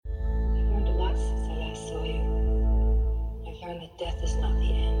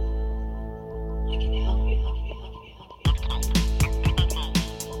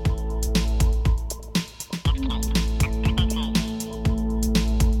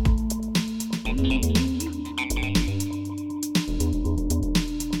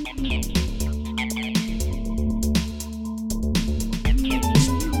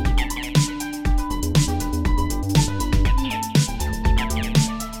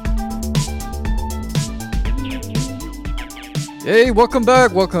Hey, welcome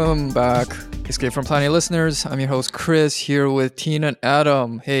back. Welcome back. Escape from Planet listeners. I'm your host, Chris, here with Tina and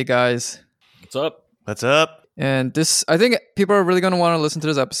Adam. Hey, guys. What's up? What's up? And I think people are really going to want to listen to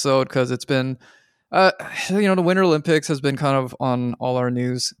this episode because it's been, the Winter Olympics has been kind of on all our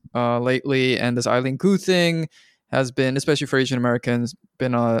news lately. And this Eileen Gu thing has been, especially for Asian Americans,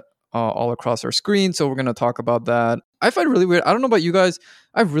 been all across our screen. So we're going to talk about that. I find it really weird. I don't know about you guys.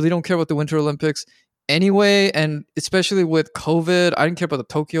 I really don't care about the Winter Olympics anyway, and especially with COVID, I didn't care about the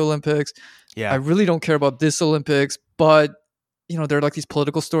Tokyo Olympics. Yeah. I really don't care about this Olympics, but there are like these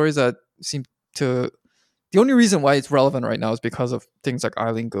political stories that seem to. The only reason why it's relevant right now is because of things like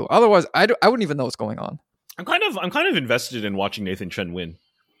Eileen Gu. Otherwise, I wouldn't even know what's going on. I'm kind of invested in watching Nathan Chen win.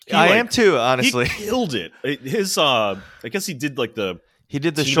 I am too, honestly. He killed it. His I guess he did the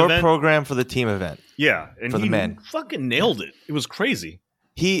short event program for the team event. Yeah, and for the men. Fucking nailed it. It was crazy.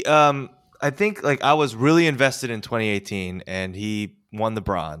 He I think I was really invested in 2018, and he won the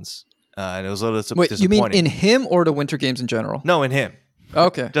bronze, and it was a little disappointing. Wait, you mean in him or the Winter Games in general? No, in him.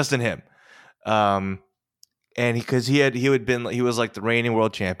 Okay, just in him. And he was like the reigning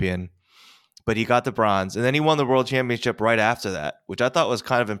world champion, but he got the bronze, and then he won the world championship right after that, which I thought was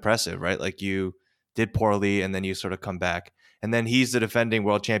kind of impressive, right? Like you did poorly, and then you sort of come back, and then he's the defending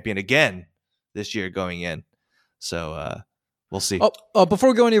world champion again this year going in. So. We'll see. Before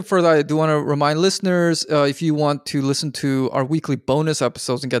we go any further, I do want to remind listeners, if you want to listen to our weekly bonus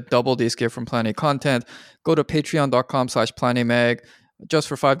episodes and get double the Escape from Planet content, go to patreon.com/planetmag. Just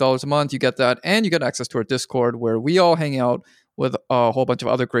for $5 a month, you get that, and you get access to our Discord where we all hang out with a whole bunch of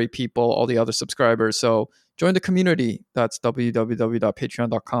other great people, all the other subscribers. So join the community. That's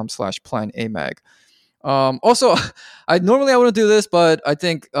www.patreon.com/planetmag. Also, I wouldn't do this, but I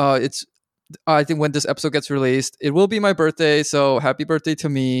think I think when this episode gets released, it will be my birthday. So happy birthday to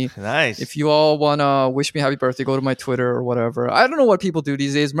me. Nice. If you all want to wish me happy birthday, go to my Twitter or whatever. I don't know what people do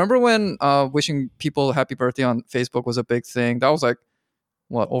these days. Remember when wishing people happy birthday on Facebook was a big thing? That was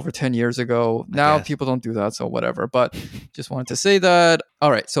over 10 years ago. Now people don't do that. So whatever. But just wanted to say that.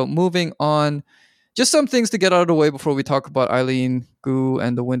 All right. So moving on. Just some things to get out of the way before we talk about Eileen Gu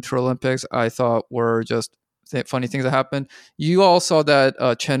and the Winter Olympics I thought were just funny things that happened. You all saw that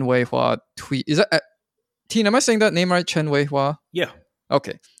Chen Weihua tweet. Is that Tina? Am I saying that name right? Chen Weihua? Yeah.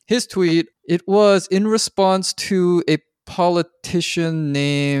 Okay. His tweet. It was in response to a politician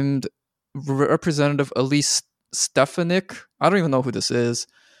named Representative Elise Stefanik. I don't even know who this is.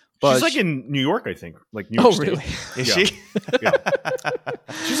 But she's in New York, I think. Like New York State. Really? Is she? Yeah.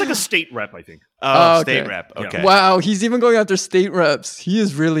 She's like a state rep, I think. Oh, okay. State rep. Okay. Wow, he's even going after state reps. He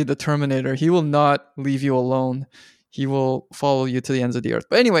is really the Terminator. He will not leave you alone. He will follow you to the ends of the earth.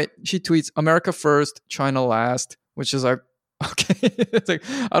 But anyway, she tweets, America first, China last, which is like, okay. It's like,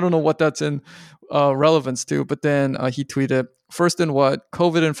 I don't know what that's in relevance to. But then he tweeted, first in what?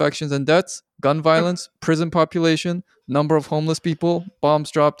 COVID infections and deaths, gun violence, prison population, number of homeless people,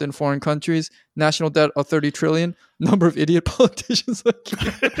 bombs dropped in foreign countries, national debt of 30 trillion, number of idiot politicians.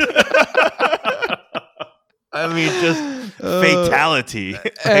 I mean, just fatality.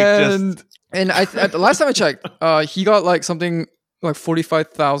 And the last time I checked, he got like something like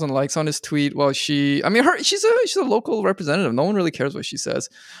 45,000 likes on his tweet. While she's a local representative. No one really cares what she says,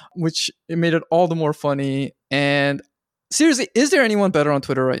 which it made it all the more funny. And seriously, is there anyone better on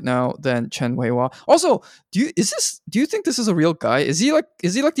Twitter right now than Chen Weihua? Also, do you think this is a real guy? Is he like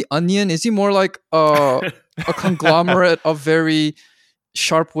the Onion? Is he more like a conglomerate of very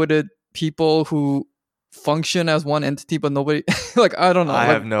sharp-witted people who function as one entity, but nobody like I don't know. I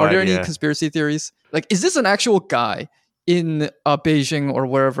have no idea. Are there any idea. conspiracy theories? Like, is this an actual guy in Beijing or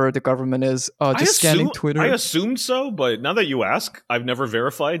wherever the government is scanning Twitter? I assumed so, but now that you ask, I've never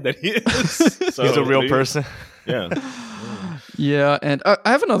verified that he is. So He's a real person. Yeah. Yeah, and I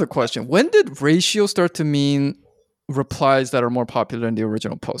have another question. When did ratio start to mean replies that are more popular than the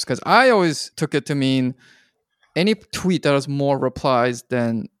original post? Because I always took it to mean any tweet that has more replies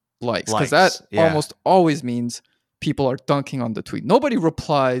than likes. Because that almost always means people are dunking on the tweet. Nobody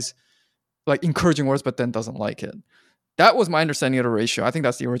replies like encouraging words but then doesn't like it. That was my understanding of the ratio. I think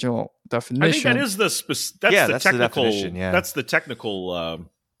that's the original definition. I think that is that's the technical definition, yeah. That's the technical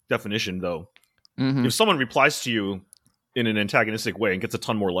definition, though. Mm-hmm. If someone replies to you in an antagonistic way and gets a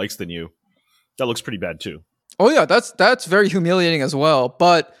ton more likes than you, that looks pretty bad too. Oh yeah, that's very humiliating as well.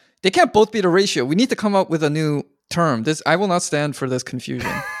 But they can't both be the ratio. We need to come up with a new term. I will not stand for this confusion.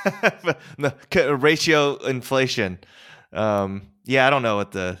 No, ratio inflation. Yeah, I don't know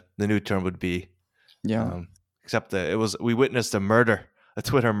what the new term would be. Yeah. Except we witnessed a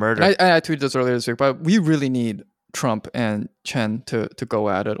Twitter murder. I tweeted this earlier this week, but we really need Trump and Chen to go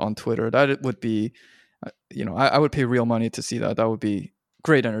at it on Twitter. That it would be I would pay real money to see that. That would be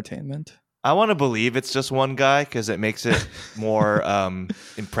great entertainment. I want to believe it's just one guy because it makes it more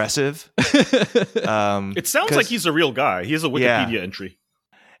impressive. It sounds like he's a real guy. He has a Wikipedia entry.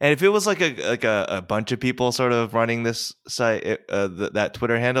 And if it was like a bunch of people sort of running this site, that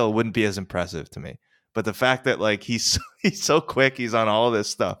Twitter handle, it wouldn't be as impressive to me. But the fact that like he's so quick, he's on all of this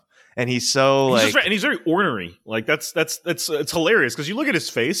stuff, and he's so and he's very ornery. Like that's it's hilarious because you look at his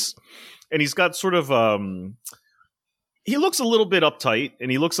face, and he's got sort of he looks a little bit uptight, and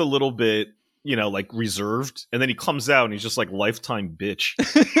he looks a little bit like reserved, and then he comes out and he's just like lifetime bitch.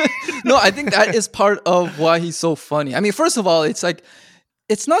 No, I think that is part of why he's so funny. I mean, first of all, it's like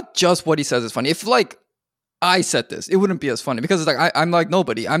it's not just what he says is funny. If like I said this, it wouldn't be as funny because it's like I'm like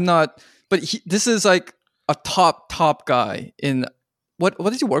nobody. I'm not. But this is like a top guy in what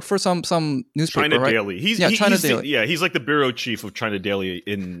does he work for? Some newspaper, China right? Daily. China Daily. Yeah, he's like the bureau chief of China Daily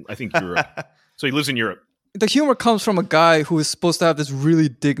in I think Europe. So he lives in Europe. The humor comes from a guy who is supposed to have this really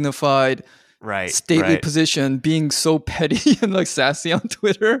dignified, stately position, being so petty and like sassy on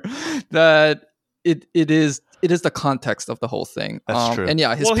Twitter that it is the context of the whole thing. That's true. And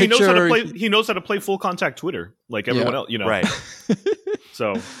yeah, his he picture. He knows how to play full contact Twitter like everyone else. Right.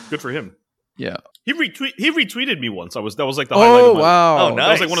 So good for him. Yeah. He retweeted me once. That was like the highlight of my wow. Oh, nice.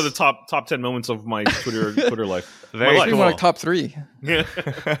 That was like one of the top 10 moments of my Twitter life. Very my life. cool. Like top 3. Yeah.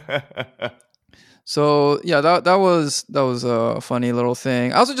 So yeah, that was a funny little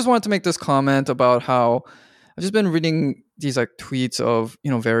thing. I also just wanted to make this comment about how I've just been reading these like tweets of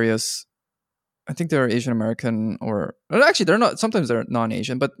various. I think they're Asian American or actually they're not. Sometimes they're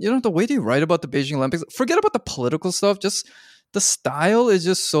non-Asian, but the way they write about the Beijing Olympics. Forget about the political stuff. Just the style is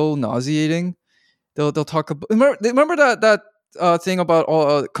just so nauseating. They'll talk about remember that thing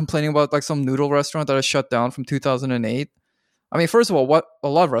about complaining about like some noodle restaurant that is shut down from 2008. I mean, first of all, a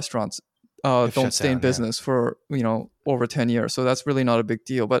lot of restaurants don't stay in business for over 10 years, so that's really not a big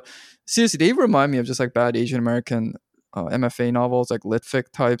deal. But seriously, they remind me of just like bad Asian American MFA novels, like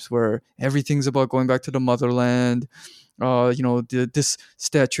litfic types, where everything's about going back to the motherland. This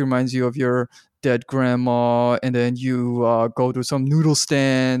statue reminds you of your dead grandma, and then you go to some noodle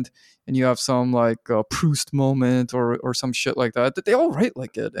stand and you have some like Proust moment or some shit like that. They all write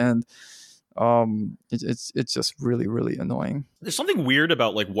like it, and it's just really, really annoying. There's something weird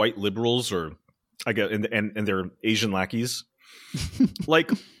about like white liberals or I guess and their Asian lackeys.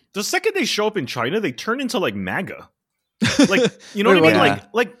 Like the second they show up in China, they turn into like MAGA. Like you know what I mean?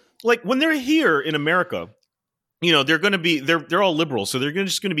 Yeah. Like when they're here in America, they're going to be they're all liberals, so they're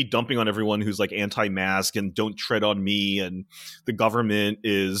just going to be dumping on everyone who's like anti-mask and don't tread on me, and the government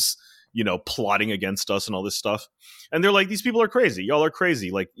is plotting against us and all this stuff. And they're like, these people are crazy. Y'all are crazy.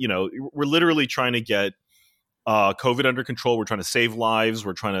 Like, we're literally trying to get COVID under control. We're trying to save lives.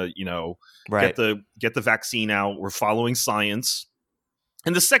 We're trying to, get the vaccine out. We're following science.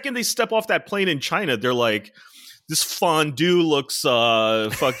 And the second they step off that plane in China, they're like, this fondue looks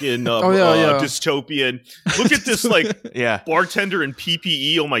fucking dystopian. Look at this bartender in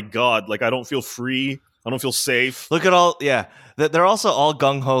PPE. Oh my God. Like, I don't feel free. I don't feel safe. Look at all, they're also all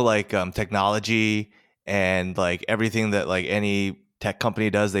gung-ho like technology and like everything that like any tech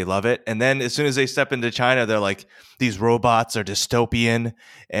company does, they love it. And then as soon as they step into China, they're like, these robots are dystopian,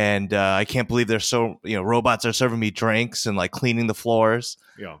 and I can't believe they're so robots are serving me drinks and like cleaning the floors.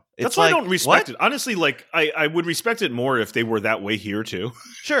 Yeah, that's why I don't respect it. Honestly, like I would respect it more if they were that way here too.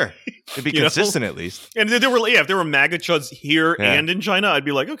 Sure, it'd be consistent at least. And if there were MAGA chuds here and in China, I'd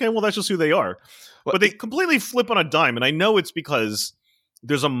be like, okay, well that's just who they are. But they completely flip on a dime, and I know it's because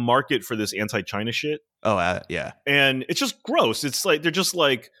there's a market for this anti-China shit. Oh, yeah. And it's just gross. It's like, they're just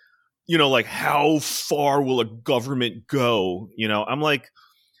like, like how far will a government go? I'm like,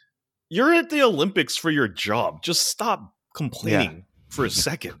 you're at the Olympics for your job. Just stop complaining for a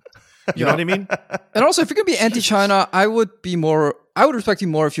second. You know what I mean? And also, if you're going to be anti-China, I would respect you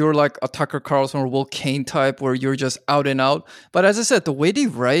more if you were like a Tucker Carlson or Will Cain type, where you're just out and out. But as I said, the way they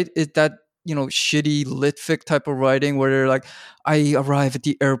write is that, shitty litfic type of writing where they're like, I arrive at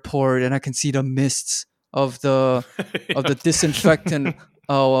the airport and I can see the mists of the disinfectant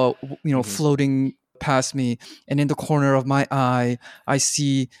floating past me, and in the corner of my eye I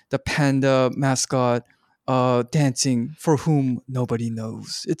see the panda mascot dancing for whom nobody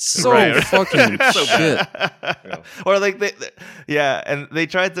knows. It's so fucking so shit. Or like and they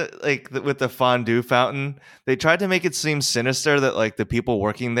tried to like with the fondue fountain, they tried to make it seem sinister that like the people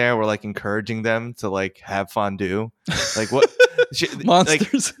working there were like encouraging them to like have fondue. Like what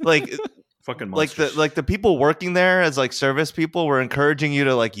monsters? Like fucking monsters. Like the people working there as like service people were encouraging you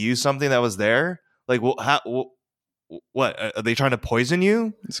to like use something that was there. Like what are they trying to poison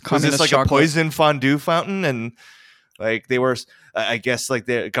you? It's Was communist this like chocolate. a poison fondue fountain? And like they were, I guess like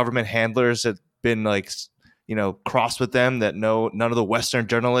the government handlers had been like, crossed with them that none of the Western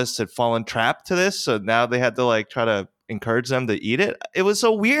journalists had fallen trap to this. So now they had to like try to encourage them to eat it. It was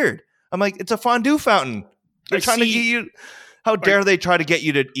so weird. I'm like, it's a fondue fountain. They're trying to eat you. How dare they try to get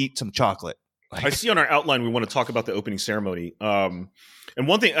you to eat some chocolate? I see on our outline we want to talk about the opening ceremony. And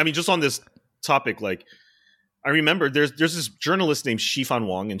one thing, I mean, just on this topic, like I remember there's this journalist named Shifan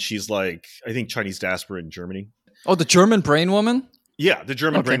Wang, and she's like, I think Chinese diaspora in Germany. Oh, the German brain woman? Yeah, the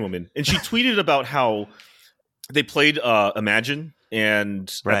German brain woman. And she tweeted about how they played Imagine and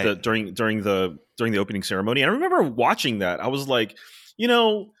during the opening ceremony. And I remember watching that. I was like,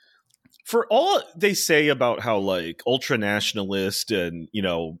 for all they say about how like ultra nationalist and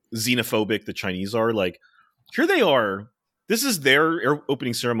xenophobic the Chinese are, like here they are. This is their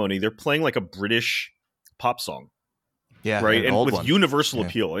opening ceremony. They're playing like a British pop song. Yeah, right, and with one. universal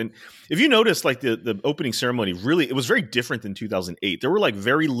appeal. And if you notice, like the opening ceremony, really, it was very different than 2008. There were like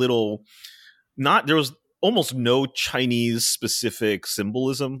very little, there was almost no Chinese specific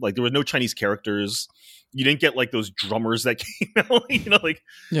symbolism. Like there was no Chinese characters. You didn't get like those drummers that came out,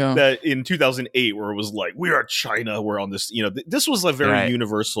 that in 2008, where it was like, we are China, we're on this. This was a very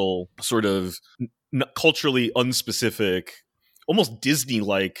universal sort of culturally unspecific, almost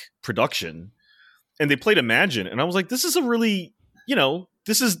Disney-like production. And they played Imagine, and I was like, this is a really,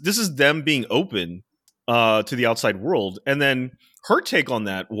 this is them being open to the outside world. And then her take on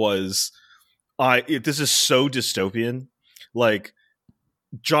that was, this is so dystopian. Like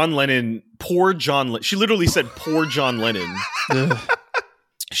John Lennon, poor John Lennon. She literally said, poor John Lennon.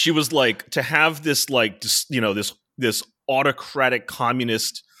 She was like, to have this like, this autocratic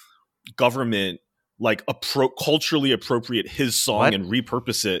communist government, like culturally appropriate his song and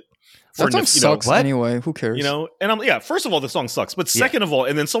repurpose it. That song sucks anyway. Who cares? And first of all, the song sucks. But second of all,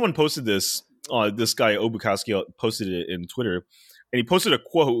 and then someone posted this, this guy, Obukaski, posted it in Twitter. And he posted a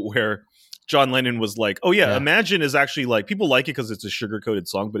quote where John Lennon was like, oh yeah, Imagine is actually like, people like it because it's a sugar-coated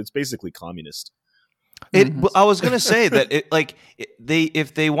song, but it's basically communist. I was going to say that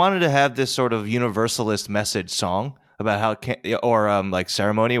if they wanted to have this sort of universalist message song about like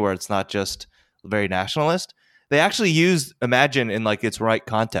ceremony where it's not just very nationalist, they actually used Imagine in like its right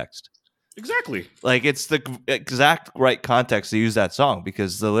context. Exactly. Like it's the exact right context to use that song,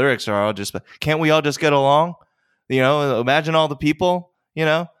 because the lyrics are all just, can't we all just get along? Imagine all the people,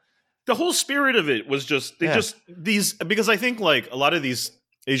 The whole spirit of it was just, because I think like a lot of these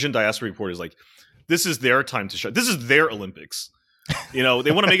Asian diaspora reporters, like, this is their time to show. This is their Olympics. They want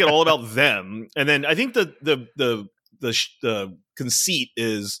to make it all about them. And then I think the conceit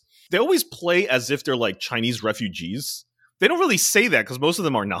is they always play as if they're like Chinese refugees. They don't really say that because most of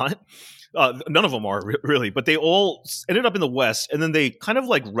them are not. None of them are really, but they all ended up in the West, and then they kind of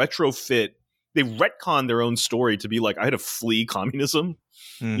like retcon their own story to be like, I had to flee communism.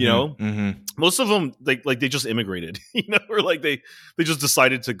 Most of them they just immigrated, or like they just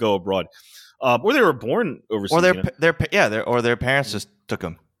decided to go abroad, or they were born overseas, or their parents just took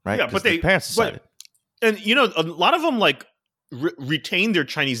them, right? Yeah, but their parents decided. And a lot of them like retain their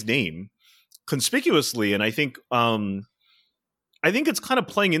Chinese name conspicuously, and I think it's kind of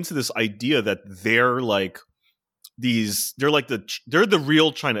playing into this idea that they're the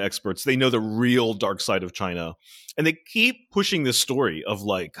real China experts. They know the real dark side of China, and they keep pushing this story of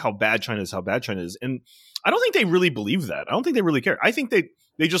like how bad China is. And I don't think they really believe that. I don't think they really care. I think they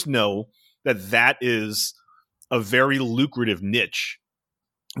just know that is a very lucrative niche,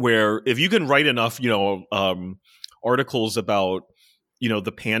 where if you can write enough, articles about,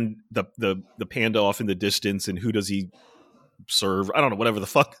 the panda off in the distance and who does he serve, I don't know, whatever the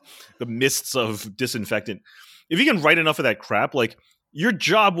fuck, the mists of disinfectant. If you can write enough of that crap, like your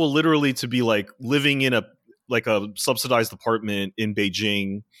job will literally to be like living in a subsidized apartment in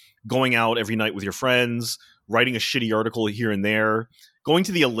Beijing, going out every night with your friends, writing a shitty article here and there, going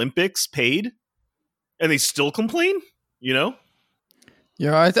to the Olympics paid, and they still complain, Yeah,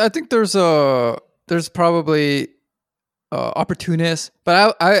 I think there's probably opportunists,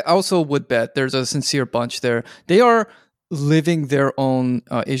 but I also would bet there's a sincere bunch there. They are living their own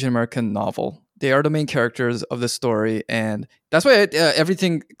Asian American novel. They are the main characters of the story, and that's why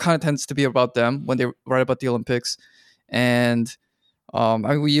everything kind of tends to be about them when they write about the Olympics. And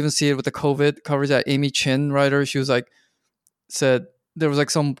we even see it with the COVID coverage. That Amy Chin writer, she was said there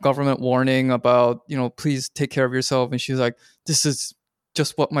was some government warning about, please take care of yourself, and she was like, this is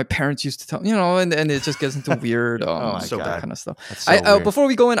just what my parents used to tell me, and it just gets into weird that kind of stuff. So before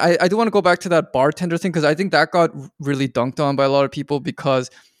we go in, I do want to go back to that bartender thing, because I think that got really dunked on by a lot of people, because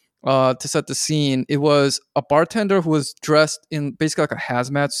to set the scene, it was a bartender who was dressed in basically like a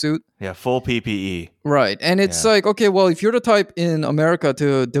hazmat suit. Yeah, full PPE. Right. And it's like, okay, well, if you're the type in America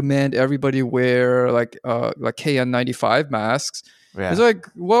to demand everybody wear like KN95 masks, it's like,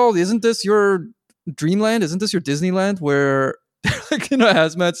 well, isn't this your dreamland? Isn't this your Disneyland where like in a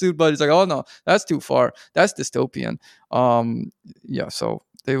hazmat suit? But it's like, oh no, that's too far. That's dystopian. So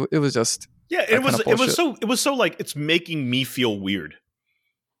it was just it was so like it's making me feel weird.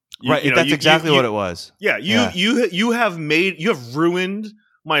 That's exactly what it was. Yeah, you have ruined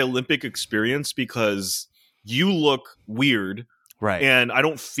my Olympic experience because you look weird, right? And I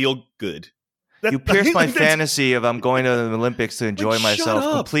don't feel good. You pierced my fantasy of I'm going to the Olympics to enjoy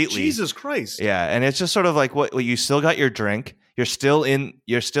myself completely. Jesus Christ! Yeah, and it's just sort of like what you still got your drink. You're still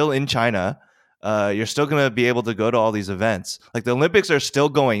in China. You're still going to be able to go to all these events. Like the Olympics are still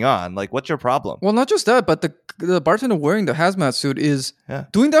going on. Like, what's your problem? Well, not just that, but the bartender wearing the hazmat suit is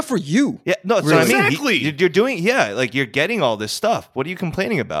doing that for you. Yeah, no, really? So I mean, exactly. You're doing, like you're getting all this stuff. What are you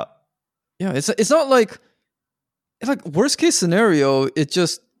complaining about? Yeah, it's not like it's like worst case scenario. It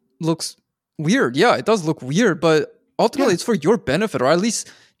just looks weird. Yeah, it does look weird, but ultimately it's for your benefit, or at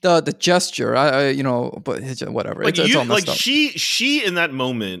least the gesture. But whatever. Like it's all messed up. She in that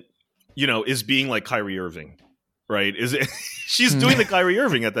moment, is being like Kyrie Irving, right? She's doing the Kyrie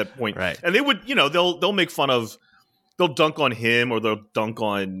Irving at that point, right? And they would, they'll make fun of, they'll dunk on him or they'll dunk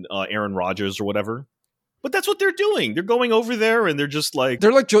on Aaron Rodgers or whatever. But that's what they're doing. They're going over there and they're just like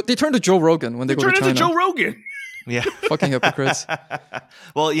they turn to Joe Rogan when they go to China. Turn into Joe Rogan. Yeah, fucking hypocrites.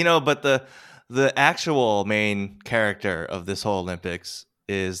 Well, but the actual main character of this whole Olympics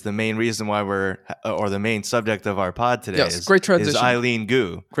is the main reason why the main subject of our pod today. Yes, great transition. Is Eileen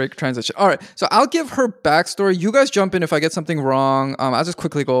Gu. Great transition. All right, so I'll give her backstory. You guys jump in if I get something wrong. I'll just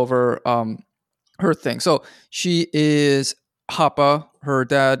quickly go over her thing. So she is Hapa. Her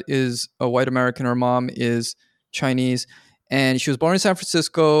dad is a white American. Her mom is Chinese, and she was born in San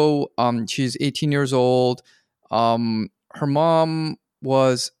Francisco. She's 18 years old. Her mom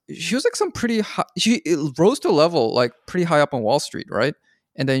was like some pretty high. She rose to a level like pretty high up on Wall Street, right?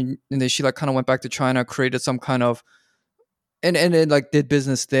 And then she like kind of went back to China, created some kind of, and then like did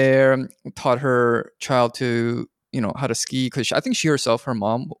business there, taught her child to how to ski because I think she herself, her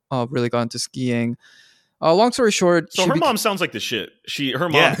mom, really got into skiing. Long story short, so her mom sounds like the shit. Her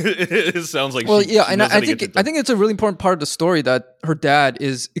mom sounds like and I think it's a really important part of the story that her dad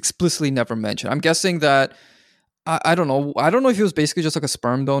is explicitly never mentioned. I'm guessing that. I don't know. I don't know if he was basically just like a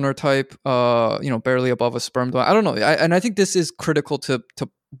sperm donor type, barely above a sperm donor. I don't know. And I think this is critical to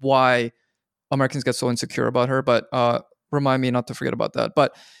why Americans get so insecure about her. But remind me not to forget about that.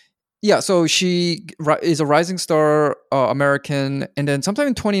 But yeah, so she is a rising star American. And then sometime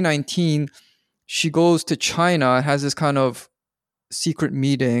in 2019, she goes to China, has this kind of secret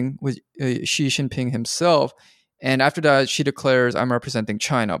meeting with Xi Jinping himself. And after that, she declares, I'm representing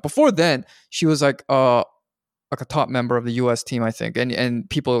China. Before then, she was like a top member of the U.S. team, I think, and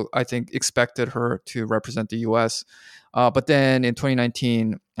people, I think, expected her to represent the U.S. But then in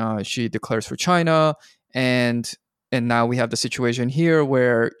 2019, she declares for China, and now we have the situation here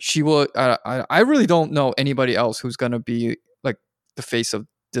where she will. I really don't know anybody else who's going to be like the face of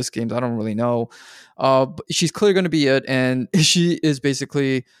this games. I don't really know. But she's clearly going to be it, and she is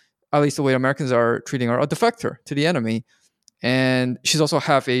basically, at least the way Americans are treating her, a defector to the enemy. And she's also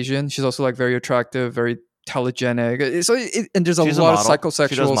half Asian. She's also like very attractive, very telegenic. So and there's a lot of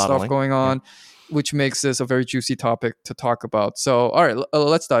psychosexual stuff going on, which makes this a very juicy topic to talk about. So, all right,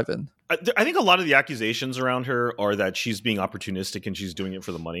 let's dive in. I think a lot of the accusations around her are that she's being opportunistic and she's doing it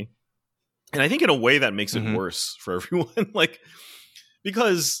for the money. And I think in a way that makes it worse for everyone. Like,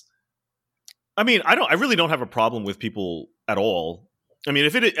 because I mean, I really don't have a problem with people at all. I mean, I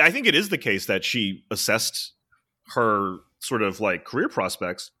think it is the case that she assessed her sort of like career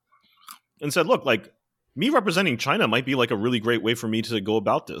prospects and said, look, like, me representing China might be like a really great way for me to go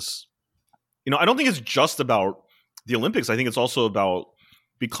about this. I don't think it's just about the Olympics. I think it's also about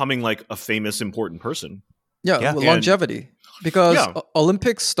becoming like a famous, important person. Yeah. Longevity. Because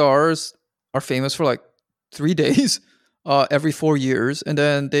Olympic stars are famous for like 3 days every 4 years, and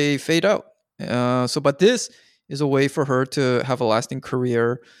then they fade out. But this is a way for her to have a lasting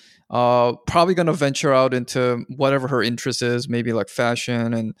career. Probably going to venture out into whatever her interest is, maybe like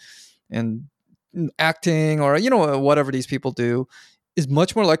fashion and acting or whatever these people do, is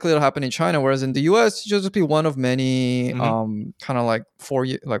much more likely to happen in China, whereas in the US you'll just be one of many kind of like 4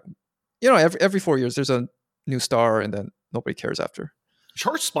 years, like every 4 years there's a new star and then nobody cares after.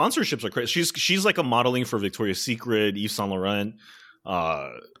 Her sponsorships are crazy. She's like a modeling for Victoria's Secret, Yves Saint Laurent.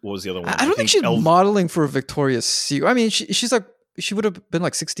 What was the other one? I don't think she's modeling for Victoria's Secret. I mean, she's like she would have been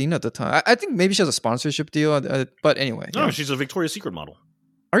like 16 at the time. I think maybe she has a sponsorship deal. But anyway, No, yeah. she's a Victoria's Secret model.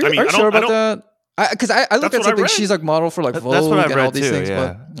 Are you, I mean, are you I sure don't- about that? Because I look That's at what I something. read. She's like model for like Vogue That's what I've and all read these too. things. Yeah,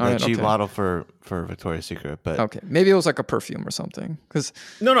 But all like right, she okay. modeled for Victoria's Secret, but Okay, maybe it was like a perfume or something. Because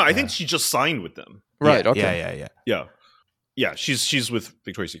No, I think she just signed with them. right, yeah, okay, Yeah. She's with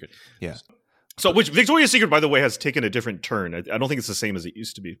Victoria's Secret. Yeah. So, which Victoria's Secret, by the way, has taken a different turn. I don't think it's the same as it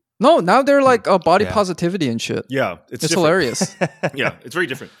used to be. No, now they're like body Yeah. positivity and shit. Yeah, It's different. hilarious. Yeah, it's very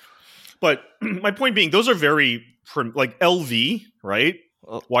different. But my point being, those are very like LV, right?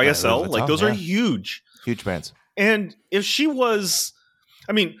 Well, YSL, Louis like Vuitton, those yeah. are huge. Huge brands. And if she was,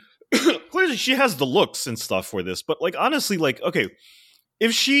 I mean, clearly she has the looks and stuff for this, but like honestly, like, okay,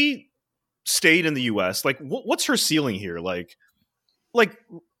 if she stayed in the US, like what's her ceiling here? Like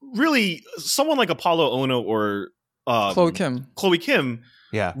really someone like Apollo Ono or Chloe Kim.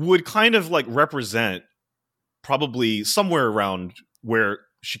 Yeah. would kind of like represent probably somewhere around where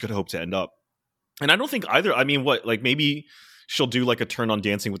she could hope to end up. And I don't think either, I mean, what, like maybe she'll do like a turn on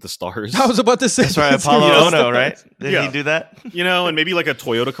Dancing with the Stars. I was about to say That's right, this. Apollo Yes. Ono, right? Did Yeah. he do that? You know, and maybe like a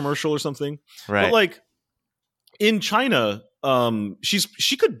Toyota commercial or something. Right. But like in China,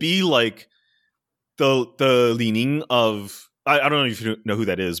 she could be like the Li Ning of I don't know if you know who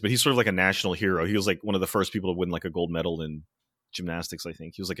that is, but he's sort of like a national hero. He was like one of the first people to win like a gold medal in gymnastics, I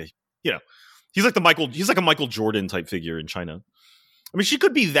think. He was like he's like a Michael Jordan type figure in China. I mean, she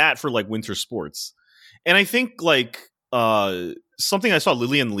could be that for like winter sports. And I think like something I saw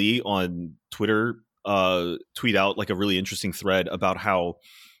Lillian Lee on Twitter tweet out like a really interesting thread about how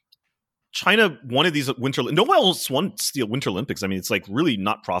China wanted these no one else wants the Winter Olympics. I mean, it's like really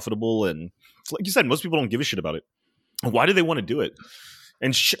not profitable, and like you said, most people don't give a shit about it. Why do they want to do it?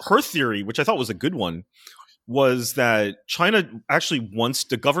 And her theory, which I thought was a good one, was that China actually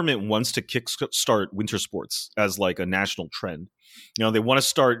the government wants to kickstart winter sports as like a national trend. You know, they want to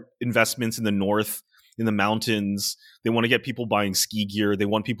start investments in the north, in the mountains. They want to get people buying ski gear. They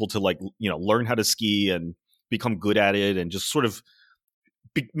want people to like, you know, learn how to ski and become good at it and just sort of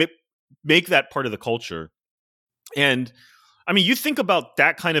make that part of the culture. And I mean, you think about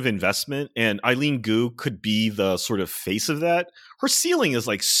that kind of investment, and Eileen Gu could be the sort of face of that. Her ceiling is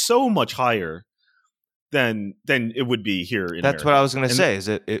like so much higher than it would be here in That's America. what I was going to say. Is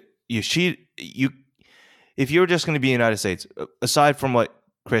if you were just going to be in the United States, aside from what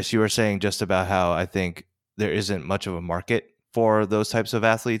Chris you were saying just about how I think there isn't much of a market for those types of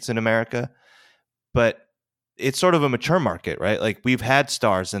athletes in America, but it's sort of a mature market, right? Like we've had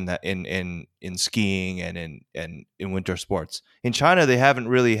stars in that in skiing and in winter sports. In China, they haven't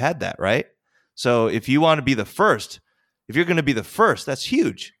really had that, right? So if you want to be the first, if you're going to be the first, that's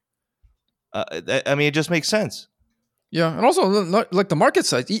huge. I mean, it just makes sense. Yeah, and also not, like the market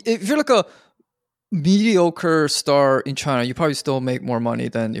size. If you're like a mediocre star in China, you probably still make more money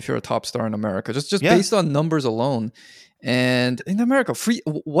than if you're a top star in America. Just Yeah. based on numbers alone. And in America,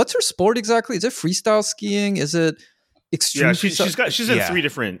 what's her sport exactly? Is it freestyle skiing? Is it extreme? Yeah, freestyle? she's in Yeah. 3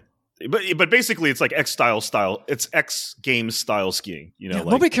 different, but basically it's like X style. It's X Games style skiing. You know, Yeah,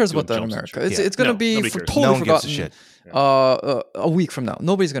 like nobody cares doing about that in jumps and America. shit. It's going to No, be nobody cares. totally No one gives a forgotten shit. a week from now.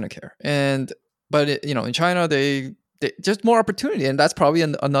 Nobody's going to care. But in China, they just more opportunity, and that's probably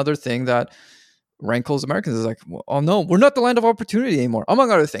another thing that rankles Americans is like, oh no, we're not the land of opportunity anymore, among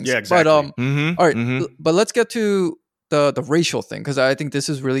other things. Yeah, exactly. But Mm-hmm. all right, but let's get to the racial thing, because I think this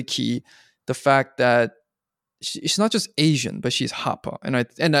is really key. The fact that she's not just Asian, but she's Hapa,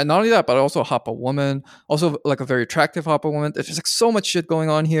 and not only that, but also a Hapa woman, also like a very attractive Hapa woman. There's like so much shit going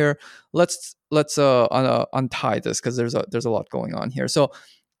on here. Let's untie this, because there's a lot going on here. So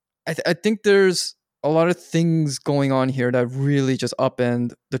I think there's a lot of things going on here that really just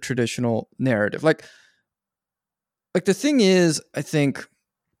upend the traditional narrative. Like the thing is, I think,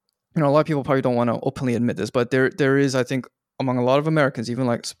 a lot of people probably don't want to openly admit this, but there is, I think, among a lot of Americans, even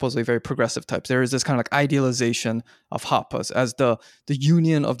like supposedly very progressive types, there is this kind of like idealization of Hapas as the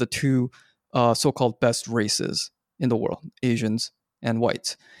union of the two so-called best races in the world, Asians and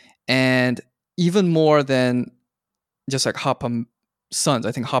whites. And even more than just like Hapa sons,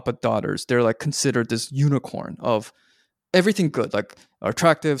 I think Hapa daughters, they're like considered this unicorn of everything good, like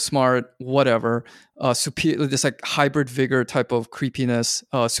attractive, smart, whatever, superior, this like hybrid vigor type of creepiness,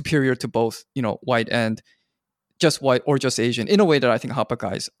 superior to both, white and just white or just Asian, in a way that I think Hapa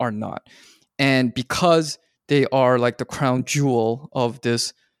guys are not. And because they are like the crown jewel of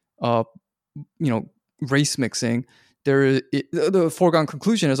this, race mixing, the foregone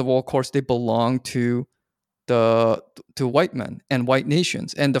conclusion is, well, of course, they belong to white men and white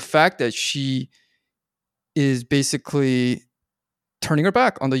nations. And the fact that she is basically turning her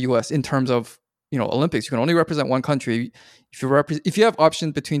back on the US in terms of Olympics, you can only represent one country. If you have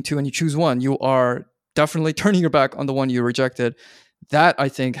options between two and you choose one, you are definitely turning your back on the one you rejected. That, I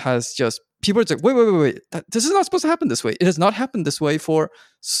think, has just people are like, wait. This is not supposed to happen this way. It has not happened this way for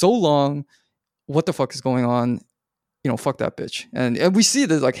so long. What the fuck is going on? Fuck that bitch. And we see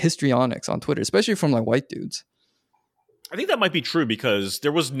this like histrionics on Twitter, especially from like white dudes. I think that might be true because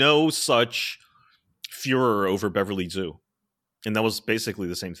there was no such furor over Beverly Zhu. And that was basically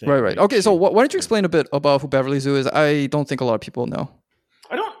the same thing. Right. Okay, so why don't you explain a bit about who Beverly Zhu is? I don't think a lot of people know.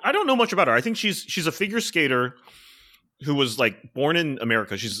 I don't know much about her. I think she's a figure skater who was like born in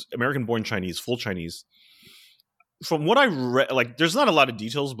America. She's American-born Chinese, full Chinese. From what I read, like there's not a lot of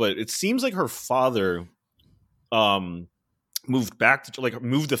details, but it seems like her father moved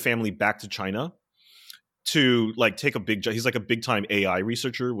the family back to China to like take a big job. He's like a big time AI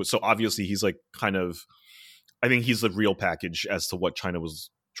researcher. So obviously he's like kind of, I think he's the real package as to what China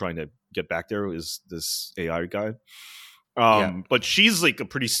was trying to get back there is this AI guy. But she's like a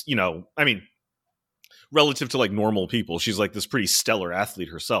pretty, I mean, relative to like normal people, she's like this pretty stellar athlete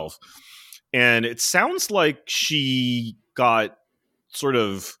herself. And it sounds like she got sort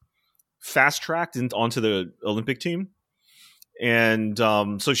of fast tracked onto the Olympic team. And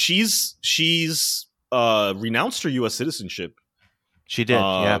so she's renounced her U.S. citizenship. She did,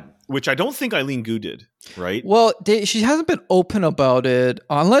 which I don't think Eileen Gu did, right? Well, she hasn't been open about it,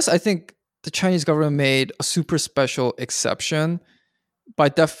 unless I think the Chinese government made a super special exception by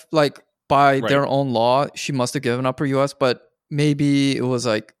their own law. She must have given up her U.S., but maybe it was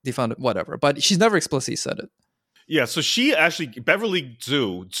like they found it, whatever. But she's never explicitly said it. Yeah, so she actually Beverly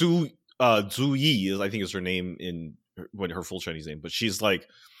Zhu Yi is I think is her name in her full Chinese name, but she's like,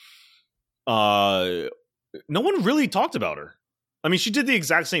 no one really talked about her. I mean, she did the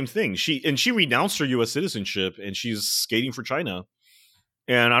exact same thing. She renounced her U.S. citizenship, and she's skating for China.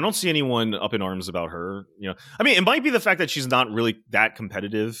 And I don't see anyone up in arms about her. I mean, it might be the fact that she's not really that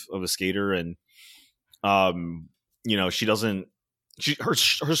competitive of a skater, and she doesn't. Her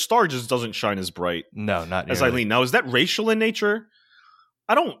star just doesn't shine as bright. No, not as nearly. Eileen. Now, is that racial in nature?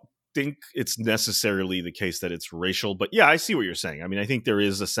 I don't think it's necessarily the case that it's racial, but yeah, I see what you're saying. I mean, I think there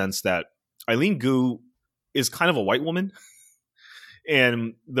is a sense that Eileen Gu is kind of a white woman.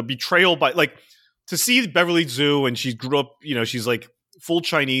 And the betrayal to see Beverly Zhu, and she grew up, she's like full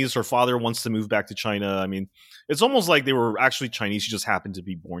Chinese. Her father wants to move back to China. I mean, it's almost like they were actually Chinese. She just happened to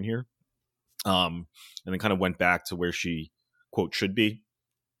be born here. And then kind of went back to where she, quote, should be.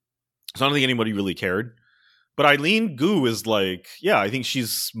 So I don't think anybody really cared. But Eileen Gu is like, yeah, I think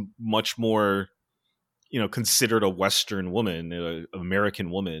she's much more, considered a Western woman, an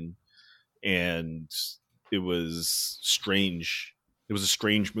American woman. And it was strange. It was a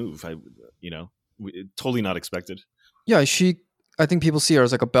strange move. Totally not expected. Yeah, I think people see her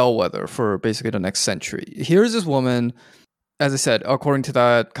as like a bellwether for basically the next century. Here's this woman, as I said, according to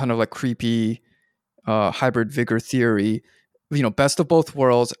that kind of like creepy hybrid vigor theory, best of both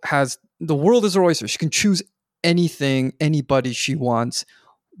worlds, has the world is her oyster. She can choose anything, anybody she wants.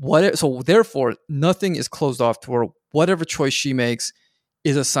 So therefore, nothing is closed off to her. Whatever choice she makes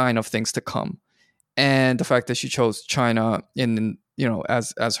is a sign of things to come. And the fact that she chose China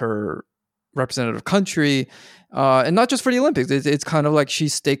as her representative country, and not just for the Olympics, it's kind of like she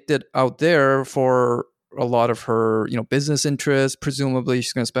staked it out there for a lot of her, business interests. Presumably,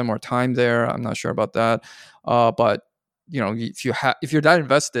 she's going to spend more time there. I'm not sure about that, but if you're that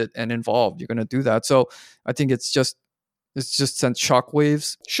invested and involved, you're going to do that. So I think it's just sent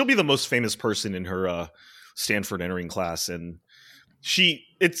shockwaves. She'll be the most famous person in her Stanford entering class, and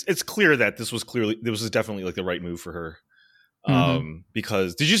it's clear that this was definitely like the right move for her.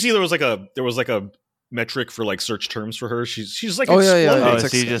 Because did you see there was like a metric for like search terms for her? She's like exploding.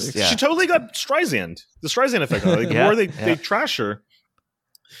 She totally got Streisand, the Streisand effect. Like the more they trash her,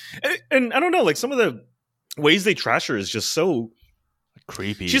 and I don't know, like some of the ways they trash her is just so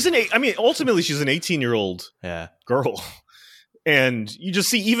creepy. Ultimately she's an 18-year-old girl, and you just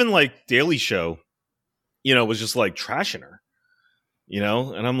see even like Daily Show, was just like trashing her,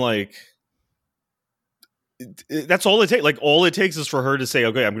 and I'm like, that's all it takes. Like all it takes is for her to say,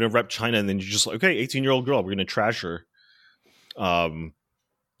 "Okay, I'm going to rep China," and then you're just like, "Okay, 18-year-old girl, we're going to trash her." I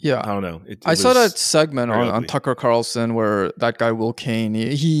don't know. I saw that segment on Tucker Carlson where that guy Will Kane,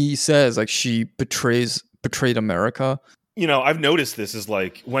 he says like she betrayed America. I've noticed this is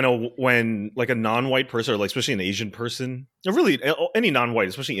like when like a non-white person, or like especially an Asian person, or really any non-white,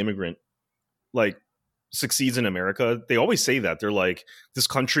 especially immigrant, like succeeds in America, they always say that they're like, this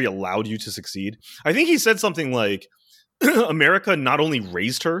country allowed you to succeed. I think he said something like America not only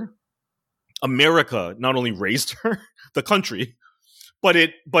raised her, the country, but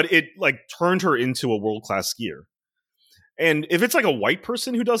it like turned her into a world-class skier. And if it's like a white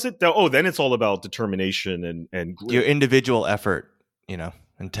person who does it, then it's all about determination and grit. Your individual effort,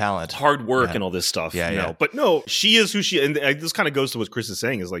 and talent, hard work, and all this stuff. Yeah. But no, she is who she. And this kind of goes to what Chris is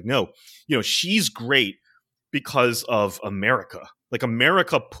saying. Is like, no, she's great because of America. Like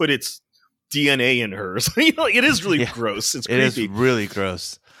America put its DNA in her. So, it is really gross. It's creepy. It is really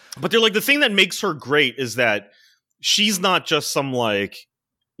gross. But they're like, the thing that makes her great is that she's not just some like,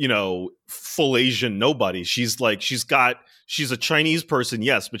 full Asian nobody. She's a Chinese person,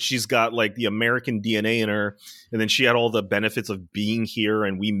 yes, but she's got like the American DNA in her. And then she had all the benefits of being here,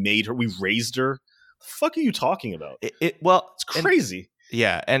 and we raised her. The fuck are you talking about? It's crazy.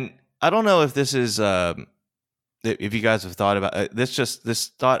 And I don't know if this is, if you guys have thought about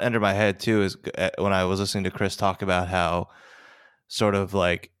this thought entered my head too, is when I was listening to Chris talk about how sort of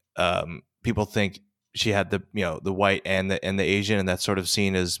like people think she had the the white and the Asian, and that's sort of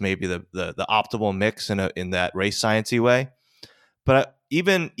seen as maybe the optimal mix in that race sciencey way. But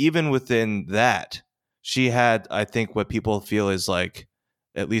even within that, she had, I think, what people feel is like,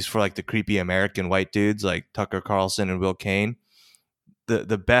 at least for like the creepy American white dudes like Tucker Carlson and Will Cain,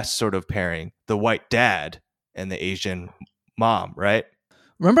 the best sort of pairing, the white dad and the Asian mom, right?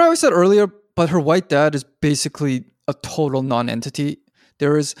 Remember I said earlier, but her white dad is basically a total non-entity.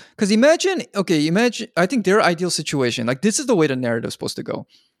 Because imagine, I think their ideal situation, like this is the way the narrative is supposed to go.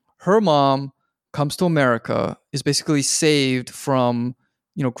 Her mom comes to America, is basically saved from,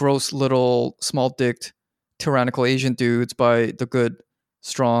 gross little small-dicked tyrannical Asian dudes by the good,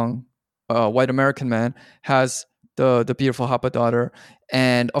 strong white American man, has the beautiful Hapa daughter.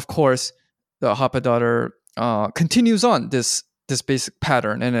 And of course, the Hapa daughter continues on this basic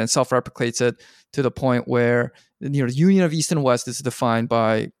pattern and then self-replicates it to the point where the union of East and West is defined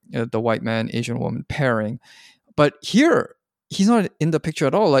by the white man, Asian woman pairing. But here, he's not in the picture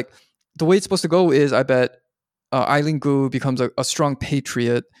at all. Like the way it's supposed to go is, I bet Eileen Gu becomes a strong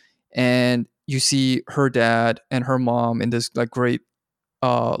patriot, and you see her dad and her mom in this like great,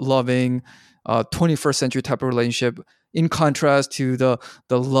 loving, 21st century type of relationship. In contrast to the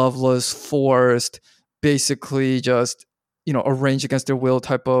loveless, forced, basically just arranged against their will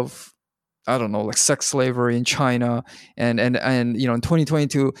type of, I don't know, like sex slavery in China, and in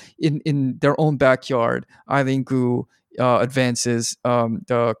 2022 in their own backyard, Eileen Gu advances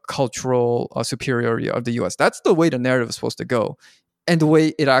the cultural superiority of the U.S. That's the way the narrative is supposed to go, and the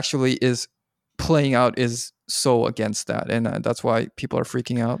way it actually is playing out is so against that, and that's why people are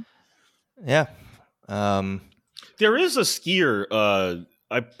freaking out. Yeah, there is a skier.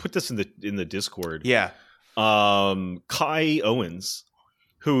 I put this in the Discord. Yeah, Kai Owens,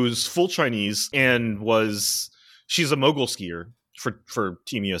 who's full Chinese and she's a mogul skier for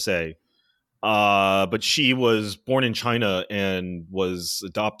Team USA. But she was born in China and was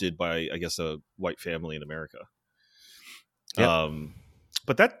adopted by, I guess, a white family in America. Yep.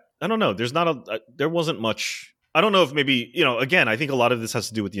 But that, I don't know. There wasn't much. I don't know if maybe, again, I think a lot of this has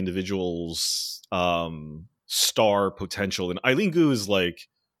to do with the individual's star potential. And Eileen Gu is like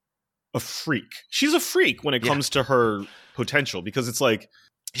a freak. She's a freak when it comes to her potential, because it's like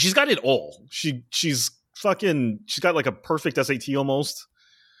she's got it all. She's got like a perfect SAT almost.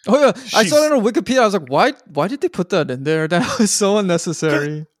 Oh yeah, I saw it on Wikipedia. I was like, why did they put that in there? That was so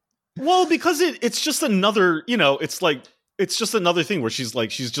unnecessary. Well, because it's just another, it's just another thing where she's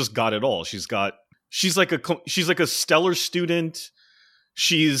just got it all. She's like a stellar student.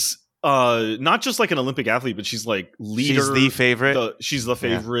 She's not just like an Olympic athlete, but she's like leader. She's the favorite. She's the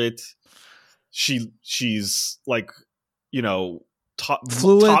favorite. Yeah. She's like,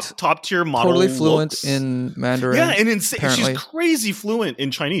 top tier model, totally fluent looks. In Mandarin. Yeah, and she's crazy fluent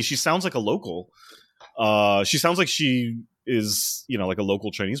in Chinese. She sounds like a local. She sounds like she is, like a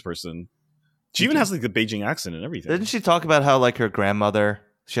local Chinese person. She even has like the Beijing accent and everything. Didn't she talk about how like her grandmother?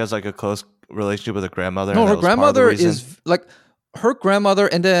 She has like a close relationship with her grandmother. No, her grandmother is like her grandmother,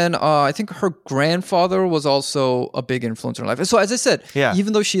 and then I think her grandfather was also a big influence in her life. So as I said,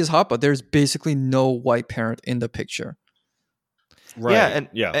 even though she is Hapa, there's basically no white parent in the picture. Right. Yeah,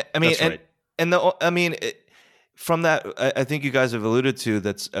 and I mean, that's right. From that, I think you guys have alluded to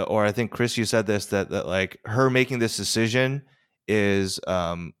or I think Chris, you said this that like her making this decision is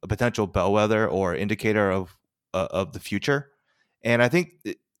a potential bellwether or indicator of the future, and I think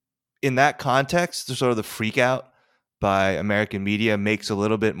in that context, the sort of the freak out by American media makes a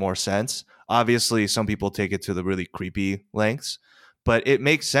little bit more sense. Obviously, some people take it to the really creepy lengths, but it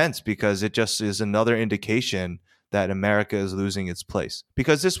makes sense because it just is another indication that America is losing its place,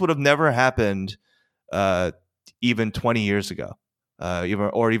 because this would have never happened even 20 years ago,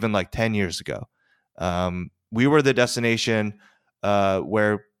 even like 10 years ago. We were the destination.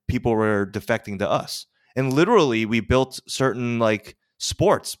 where people were defecting to us. And literally, we built certain like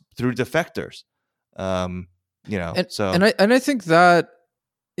sports through defectors. And I think that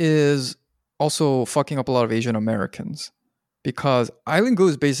is also fucking up a lot of Asian Americans, because Eileen Gu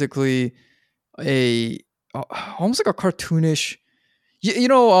is basically almost like a cartoonish.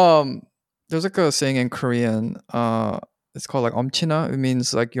 There's like a saying in Korean. It's called like omchina. It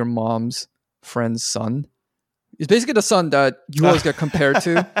means like your mom's friend's son. It's basically the son that you always get compared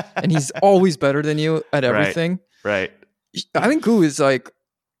to, and he's always better than you at everything. Right. Eileen Gu is like,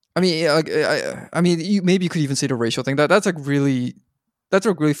 maybe you could even say the racial thing. That's really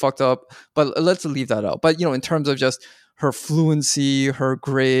fucked up. But let's leave that out. But in terms of just her fluency, her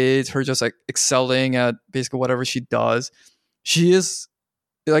grades, her just like excelling at basically whatever she does, she is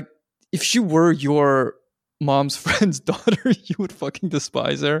like, if she were your mom's friend's daughter, you would fucking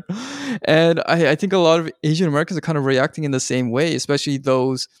despise her. And I think a lot of Asian Americans are kind of reacting in the same way, especially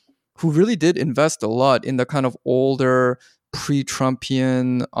those who really did invest a lot in the kind of older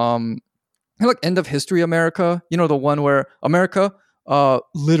pre-Trumpian like end of history America, the one where America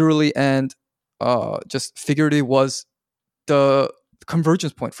literally and just figuratively was the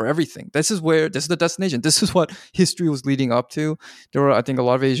convergence point for everything. This is the destination. This is what history was leading up to. There were, I think, a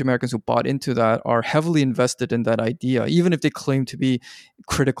lot of Asian Americans who bought into that, are heavily invested in that idea, even if they claim to be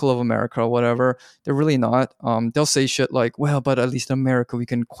critical of America or whatever. They're really not. They'll say shit like, well, but at least in America we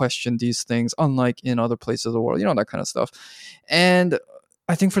can question these things, unlike in other places of the world, that kind of stuff. And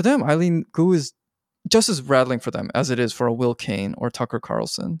I think for them, Eileen Gu is just as rattling for them as it is for a Will Kane or Tucker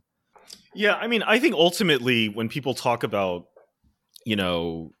Carlson. Yeah, I mean, I think ultimately when people talk about,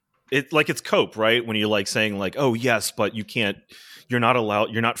 it's cope, right? When you're like saying like, oh yes, but you're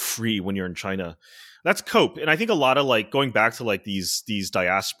not free when you're in China. That's cope. And I think a lot of like going back to like these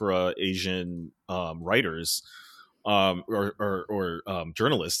diaspora Asian writers or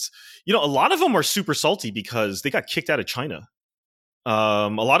journalists, a lot of them are super salty because they got kicked out of China. A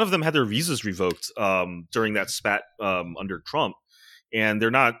lot of them had their visas revoked during that spat under Trump, and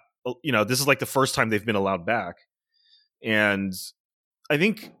they're not, this is like the first time they've been allowed back. And I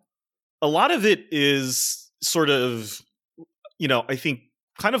think a lot of it is sort of, I think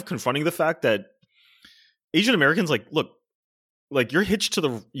kind of confronting the fact that Asian Americans, like, look, like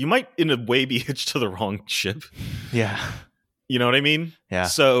you might in a way be hitched to the wrong ship. Yeah. You know what I mean? Yeah.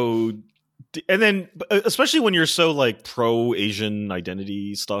 So, and then especially when you're so like pro Asian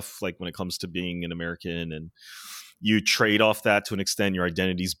identity stuff, like when it comes to being an American, and you trade off that to an extent, your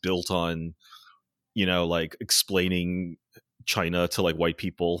identity's built on, like explaining China to like white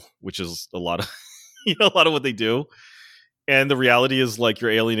people, which is a lot of a lot of what they do. And the reality is like you're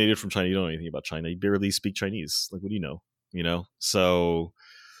alienated from China. You don't know anything about China. You barely speak Chinese. Like, what do you know? So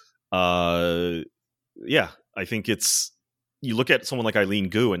yeah, I think you look at someone like Eileen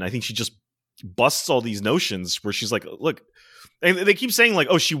Gu, and I think she just busts all these notions where she's like, look, and they keep saying like,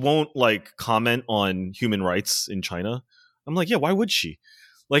 oh, she won't like comment on human rights in China. I'm like, yeah, why would she?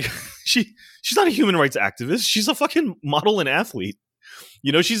 Like, she's not a human rights activist. She's a fucking model and athlete.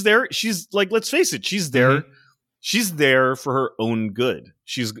 She's there. She's like, let's face it, she's there. Mm-hmm. She's there for her own good.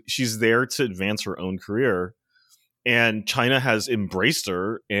 She's there to advance her own career. And China has embraced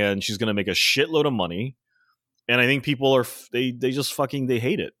her, and she's going to make a shitload of money. And I think people they just fucking, they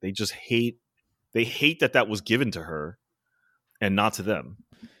hate it. They just hate that was given to her and not to them.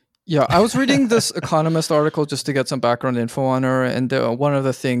 Yeah, I was reading this Economist article just to get some background info on her, and one of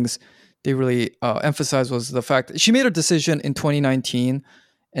the things they really emphasized was the fact that she made a decision in 2019,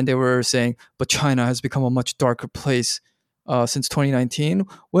 and they were saying, but China has become a much darker place since 2019.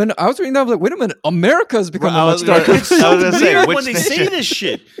 When I was reading that, I was like, wait a minute, America has become a much darker place. It's so weird when they say this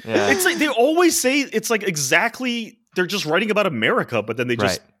shit. Yeah. It's like they always say, it's like exactly, they're just writing about America, but then they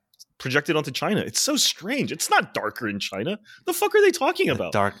just project it onto China. It's so strange. It's not darker in China. The fuck are they talking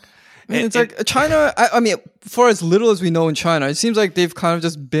about? Dark. I mean, it's like China, I mean, for as little as we know in China, it seems like they've kind of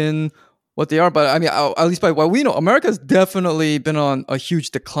just been what they are. But I mean, at least by what we know, America's definitely been on a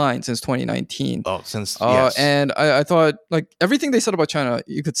huge decline since 2019. Oh, yes. And I thought like everything they said about China,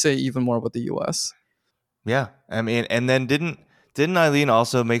 you could say even more about the US. Yeah. I mean, and then didn't Eileen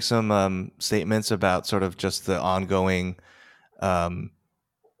also make some statements about sort of just the ongoing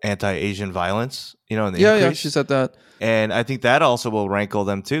anti-Asian violence, in the increase? Yeah, she said that. And I think that also will rankle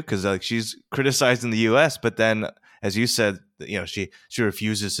them too, because like she's criticizing the U.S., but then, as you said, she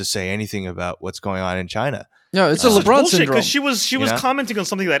refuses to say anything about what's going on in China. Yeah, it's a LeBron syndrome. Because she was commenting on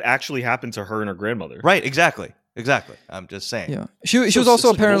something that actually happened to her and her grandmother. Right, exactly. exactly. I'm just saying. Yeah, she was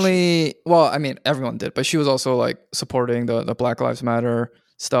also apparently, well, I mean, everyone did, but she was also like supporting the Black Lives Matter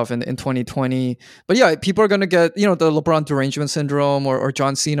stuff in 2020. But yeah, people are gonna get, you know, the LeBron derangement syndrome or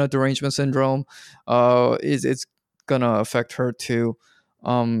John Cena derangement syndrome. Is it's gonna affect her too.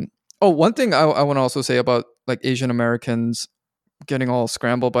 Oh, one thing I want to also say about like Asian Americans getting all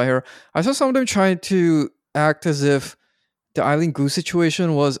scrambled by her. I saw some of them trying to act as if the Eileen Gu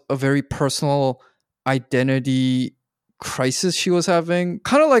situation was a very personal identity crisis she was having.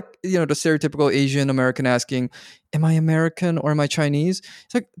 Kind of like, you know, the stereotypical Asian American asking, am I American or am I Chinese?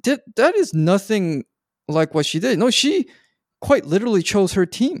 It's like, that is nothing like what she did. No, she quite literally chose her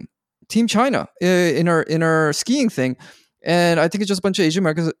team, Team China, in her skiing thing. And I think it's just a bunch of Asian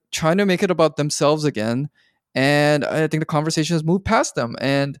Americans trying to make it about themselves again. And I think the conversation has moved past them.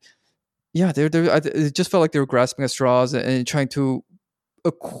 And yeah, it just felt like they were grasping at straws and trying to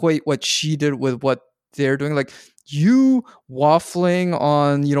equate what she did with what they're doing. Like, you waffling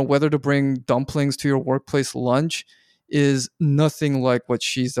on, you know, whether to bring dumplings to your workplace lunch is nothing like what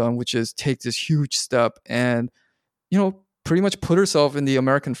she's done, which is take this huge step and, you know, pretty much put herself in the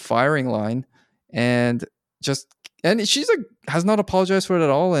American firing line, and she's like has not apologized for it at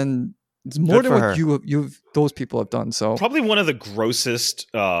all, and it's more than what those people have done. So probably one of the grossest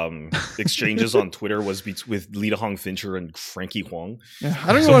exchanges on Twitter was with Lita Hong Fincher and Frankie Huang. Yeah,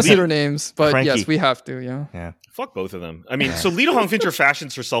 I don't even want to say their names, but Frankie. Yes, we have to. Yeah. Fuck both of them. I mean, so Lita Hong Fincher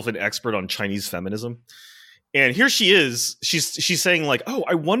fashions herself an expert on Chinese feminism, and here she is. She's saying like, "Oh,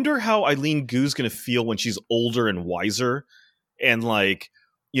 I wonder how Eileen Gu's going to feel when she's older and wiser, and like."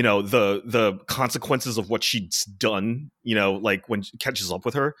 You know, the consequences of what she's done, you know, like when she catches up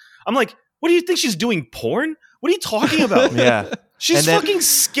with her. I'm like, what do you think she's doing? Porn? What are you talking about? Yeah. She's fucking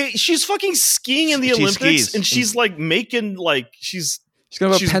skiing in the Olympics skis. And she's like making like she's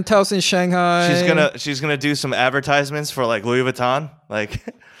gonna have a penthouse in Shanghai. She's gonna do some advertisements for like Louis Vuitton. Like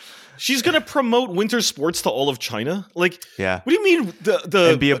she's gonna promote winter sports to all of China. Like, yeah. What do you mean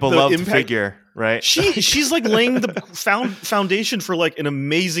and be a beloved figure? Right, she's like laying the foundation for like an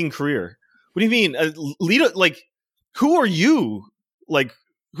amazing career. What do you mean, Lita? Like, who are you? Like,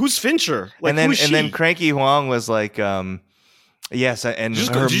 who's Fincher? Like, and then Cranky Huang was like, yes, and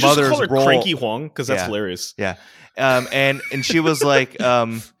her mother's just call her role. Cranky Huang because that's hilarious. Yeah, and she was like,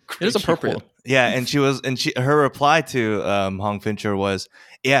 it is appropriate. Huang. Yeah, and her reply to Hong Fincher was,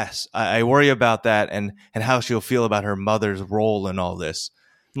 yes, I worry about that and how she'll feel about her mother's role in all this.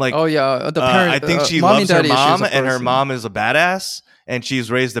 Like, oh yeah, the parent. I think she loves her mom, and her mom is a badass, and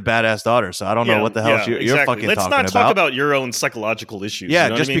she's raised a badass daughter. So I don't know what the hell you're fucking talking about. Let's not talk about your own psychological issues. Yeah,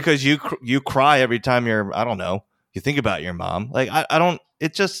 you know just what I mean? because you cry every time you think about your mom. Like I don't.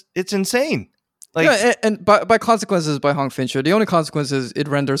 It's insane. Like, yeah, and by consequences, by Hong Fincher, the only consequence is it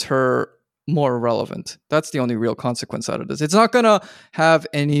renders her more irrelevant. That's the only real consequence out of this. It's not gonna have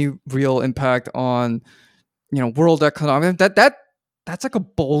any real impact on, you know, world economic. That's like a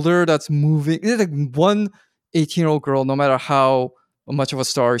boulder that's moving. It's like one 18-year-old girl, no matter how much of a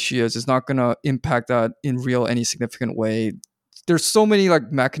star she is not going to impact that in any significant way. There's so many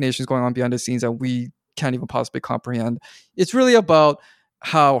like machinations going on behind the scenes that we can't even possibly comprehend. It's really about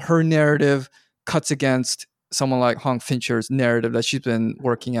how her narrative cuts against someone like Hong Fincher's narrative that she's been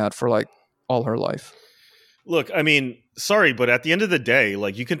working at for like all her life. Look, I mean, sorry, but at the end of the day,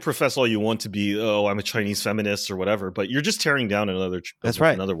 like, you can profess all you want to be, I'm a Chinese feminist or whatever, but you're just tearing down another woman. That's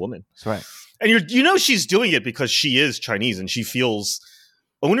right. And you know she's doing it because she is Chinese and she feels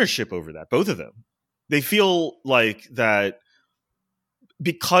ownership over that. Both of them. They feel like that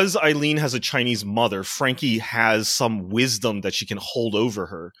because Eileen has a Chinese mother, Frankie has some wisdom that she can hold over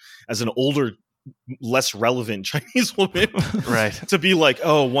her as an older, less relevant Chinese woman, right? To be like,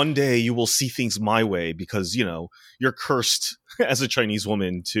 oh, one day you will see things my way because, you know, you're cursed as a Chinese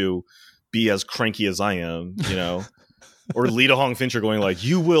woman to be as cranky as I am, you know. Or Lita Hong Fincher going like,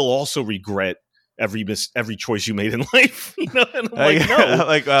 you will also regret every choice you made in life, you know. And I'm like, no,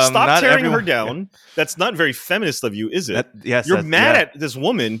 like, stop tearing her down. That's not very feminist of you, is it? You're mad at this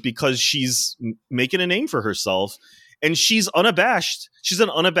woman because she's making a name for herself, and she's unabashed. She's an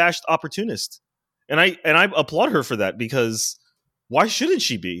unabashed opportunist. And I applaud her for that, because why shouldn't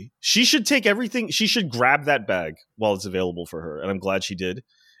she be? She should take everything. She should grab that bag while it's available for her. And I'm glad she did.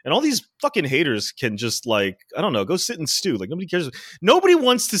 And all these fucking haters can just, like, I don't know, go sit and stew. Like, nobody cares. Nobody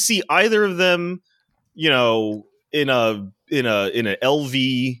wants to see either of them, you know, in a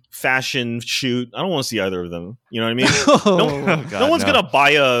LV fashion shoot. I don't want to see either of them. You know what I mean? No one's gonna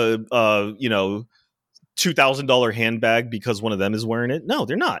buy a $2,000 handbag because one of them is wearing it. No,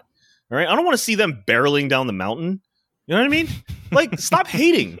 they're not. All right, I don't want to see them barreling down the mountain. You know what I mean? Like, stop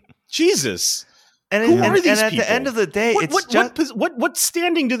hating. Jesus. Who are these at people? the end of the day, what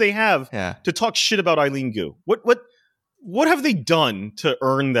standing do they have to talk shit about Eileen Gu? What have they done to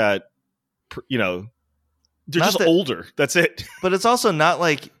earn that? You know, they're just older. That's it. But it's also not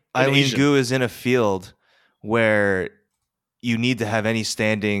like Eileen Gu is in a field where you need to have any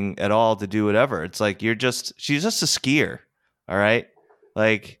standing at all to do whatever. It's like she's just a skier. All right,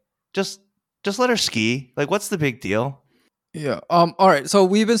 like just let her ski. Like, what's the big deal? Yeah. All right. So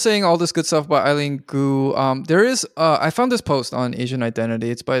we've been saying all this good stuff about Eileen Gu. There is. I found this post on Asian Identity.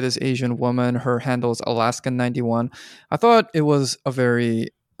 It's by this Asian woman. Her handle is Alaskan91. I thought it was a very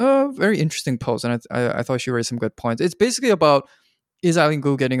interesting post, and I thought she raised some good points. It's basically about, is Eileen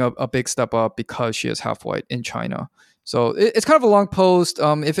Gu getting a big step up because she is half white in China? So it's kind of a long post.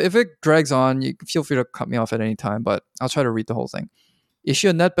 If it drags on, you feel free to cut me off at any time, but I'll try to read the whole thing. Is she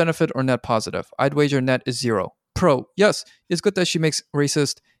a net benefit or net positive? I'd wager net is 0. Pro, yes, it's good that she makes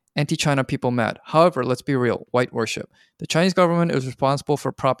racist, anti-China people mad. However, let's be real, white worship. The Chinese government is responsible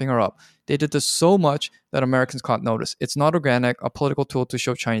for propping her up. They did this so much that Americans caught notice. It's not organic, a political tool to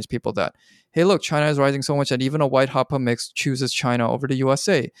show Chinese people that, hey, look, China is rising so much that even a white Hapa mix chooses China over the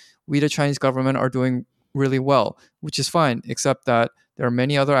USA. We, the Chinese government, are doing really well, which is fine, except that there are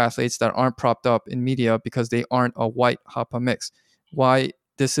many other athletes that aren't propped up in media because they aren't a white Hapa mix. Why?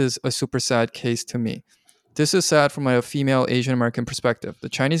 This is a super sad case to me. This is sad from a female Asian American perspective. The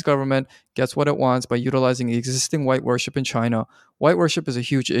Chinese government gets what it wants by utilizing existing white worship in China. White worship is a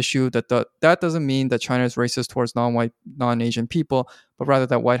huge issue. That doesn't mean that China is racist towards non-white, non-Asian people, but rather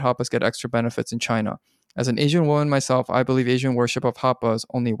that white Hapas get extra benefits in China. As an Asian woman myself, I believe Asian worship of Hapas,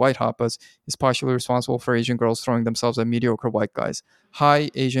 only white Hapas, is partially responsible for Asian girls throwing themselves at mediocre white guys. High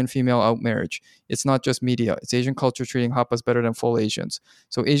Asian female outmarriage. It's not just media. It's Asian culture treating Hapas better than full Asians.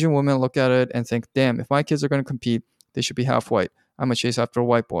 So Asian women look at it and think, damn, if my kids are going to compete, they should be half white. I'm going to chase after a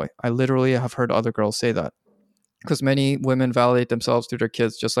white boy. I literally have heard other girls say that. Because many women validate themselves through their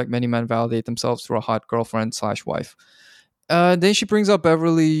kids, just like many men validate themselves through a hot girlfriend/wife. Then she brings up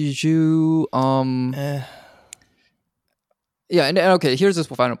Beverly Zhu. Yeah, and okay, here's this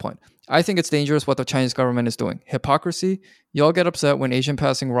final point. I think it's dangerous what the Chinese government is doing. Hypocrisy. Y'all get upset when Asian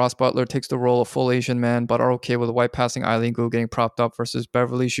passing Ross Butler takes the role of full Asian man, but are okay with white passing Eileen Gu getting propped up versus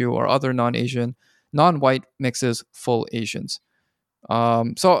Beverly Zhu or other non-white mixes full Asians.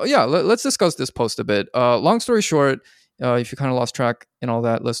 So yeah, let's discuss this post a bit. Long story short, if you kind of lost track and all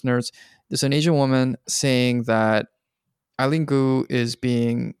that, listeners, there's an Asian woman saying that Eileen Gu is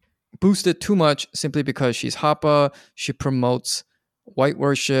being boosted too much simply because she's Hapa. She promotes white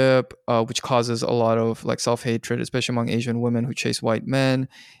worship, which causes a lot of like self-hatred, especially among Asian women who chase white men.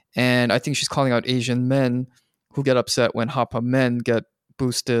 And I think she's calling out Asian men who get upset when Hapa men get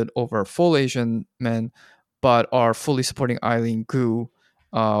boosted over full Asian men, but are fully supporting Eileen Gu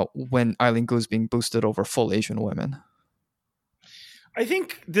when Eileen Gu is being boosted over full Asian women. I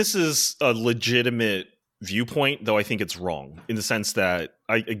think this is a legitimate viewpoint, though I think it's wrong in the sense that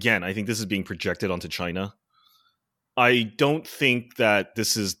I think this is being projected onto China. I don't think that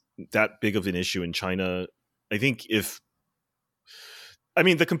this is that big of an issue in China. I think the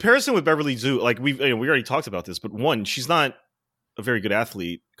comparison with Beverly Zhu, like we already talked about this, but one, she's not a very good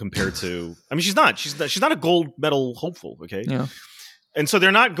athlete compared to. I mean, she's not a gold medal hopeful. Okay, yeah, and so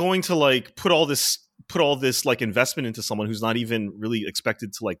they're not going to like put all this like investment into someone who's not even really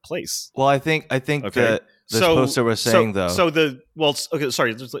expected to like place. Well, I think okay. the poster was saying and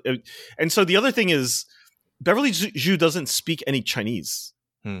so the other thing is Beverly Zhu doesn't speak any Chinese.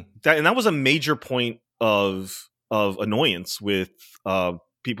 That was a major point of annoyance with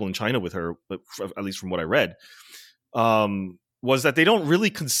people in China with her, at least from what I read, was that they don't really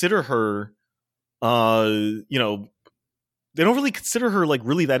consider her, they don't really consider her like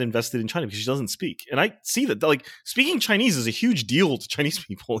really that invested in China because she doesn't speak. And I see that like speaking Chinese is a huge deal to Chinese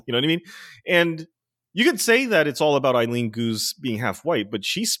people. You know what I mean? And you could say that it's all about Eileen Gu's being half white, but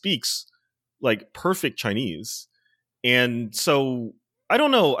she speaks like perfect Chinese. And so I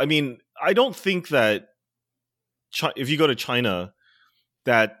don't know. I mean, I don't think that if you go to China,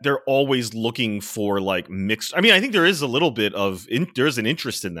 that they're always looking for like mixed. I mean, I think there is a little bit of there's an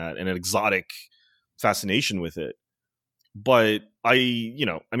interest in that and an exotic fascination with it. But I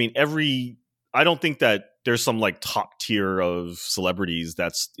don't think that there's some like top tier of celebrities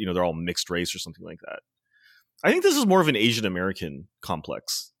that's, they're all mixed race or something like that. I think this is more of an Asian American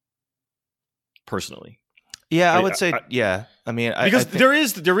complex, personally. Yeah, I would say, yeah. I mean, because there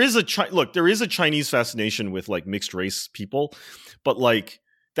is a Chinese fascination with like mixed race people, but like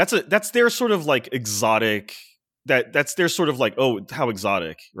that's their sort of like exotic. That's their sort of like, oh, how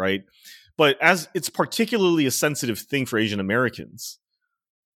exotic, right? But as it's particularly a sensitive thing for Asian Americans,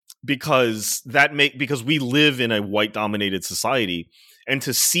 because because we live in a white dominated society, and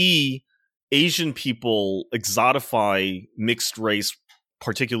to see Asian people exotify mixed race,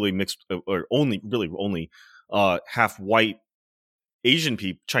 particularly mixed or only half white Asian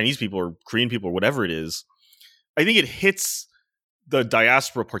people, Chinese people or Korean people or whatever it is, I think it hits the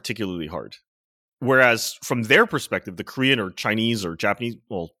diaspora particularly hard. Whereas from their perspective, the Korean or Chinese or Japanese,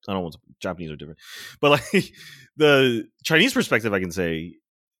 well, I don't want to, Japanese are different, but like the Chinese perspective, I can say,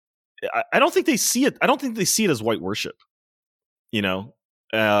 I don't think they see it. I don't think they see it as white worship. You know,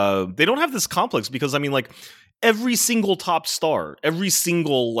 they don't have this complex because, I mean, like every single top star, every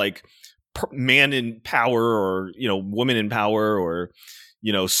single like man in power or, you know, woman in power or,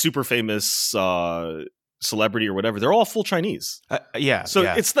 you know, super famous celebrity or whatever, they're all full Chinese. So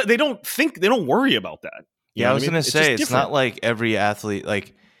it's they don't worry about that. I was going to say, it's not like every athlete,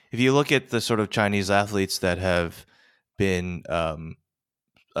 like if you look at the sort of Chinese athletes that have been,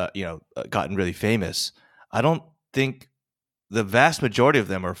 gotten really famous, I don't think the vast majority of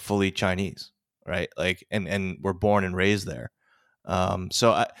them are fully Chinese, right? Like, and were born and raised there. But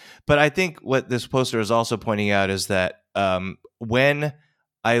I think what this poster is also pointing out is that when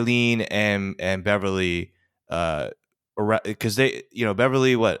Eileen and Beverly, because they, you know,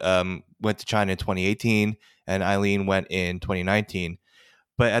 Beverly went to China in 2018 and Eileen went in 2019.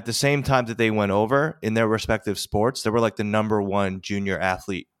 But at the same time that they went over in their respective sports, they were like the number one junior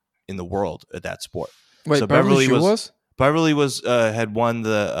athlete in the world at that sport. Wait, so Beverly was? Beverly had won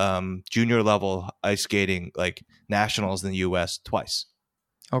the junior level ice skating like nationals in the U.S. twice.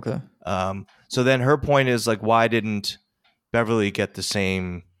 Okay. So then her point is like, why didn't Beverly get the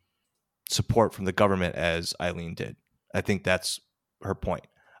same support from the government as Eileen did? I think that's her point.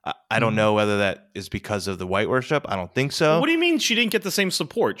 I don't know whether that is because of the white worship. I don't think so. What do you mean she didn't get the same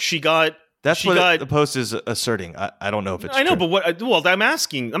support? That's what the post is asserting. I don't know if it's I know, true. but I'm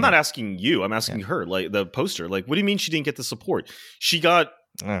asking. I'm not asking you. I'm asking her. Like the poster. Like, what do you mean she didn't get the support? She got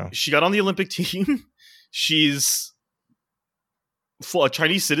on the Olympic team. She's a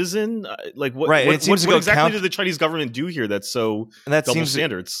Chinese citizen. Like what? Right. What exactly did the Chinese government do here that's so double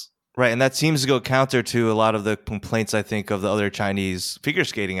standards? Right, and that seems to go counter to a lot of the complaints, I think, of the other Chinese figure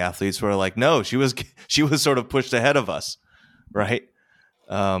skating athletes who are like, no, she was sort of pushed ahead of us, right?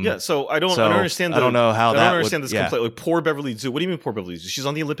 So I don't understand. I don't know how I don't understand this complaint. Like poor Beverly Zhu. What do you mean poor Beverly Zhu? She's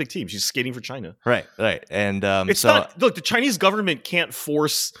on the Olympic team. She's skating for China. Right, and it's not. Look, the Chinese government can't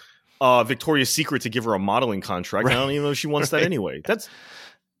force Victoria's Secret to give her a modeling contract. Right. I don't even know if she wants that anyway.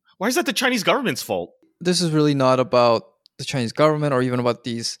 Why is that the Chinese government's fault? This is really not about the Chinese government or even about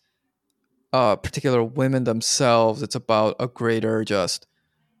these particular women themselves. It's about a greater just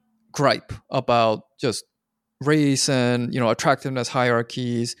gripe about just race and, you know, attractiveness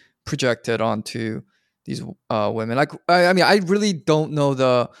hierarchies projected onto these women. Like, I mean, I really don't know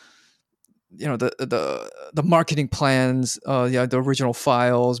the marketing plans, the original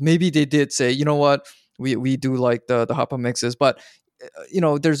files. Maybe they did say, you know what, we do like the Hapa mixes, but you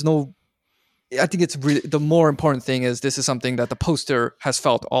know, there's no. I think it's really the more important thing is this is something that the poster has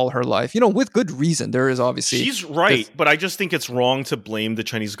felt all her life, you know, with good reason. There is obviously she's right, but I just think it's wrong to blame the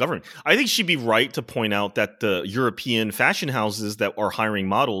Chinese government. I think she'd be right to point out that the European fashion houses that are hiring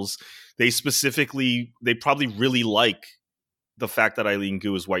models, they probably really like the fact that Eileen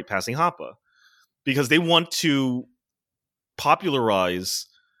Gu is white passing Hapa because they want to popularize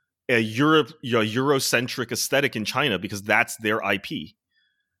a Eurocentric aesthetic in China because that's their IP.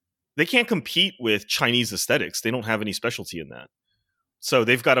 They can't compete with Chinese aesthetics. They don't have any specialty in that. So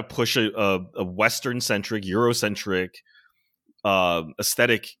they've got to push a Western-centric, Eurocentric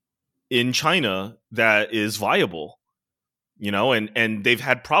aesthetic in China that is viable. You know, and they've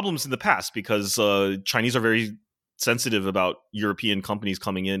had problems in the past because Chinese are very sensitive about European companies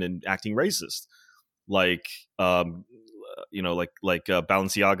coming in and acting racist, like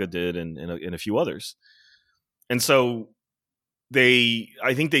Balenciaga did and a few others. And so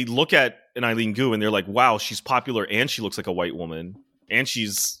I think they look at an Eileen Gu and they're like, wow, she's popular and she looks like a white woman and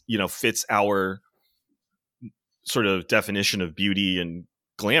she's, you know, fits our sort of definition of beauty and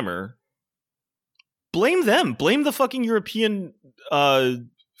glamour. Blame them. Blame the fucking European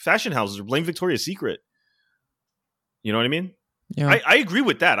fashion houses or blame Victoria's Secret. You know what I mean? Yeah. I agree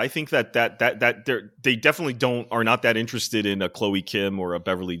with that. I think that they definitely are not that interested in a Chloe Kim or a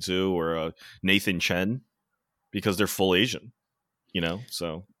Beverly Zhu or a Nathan Chen because they're full Asian. You know,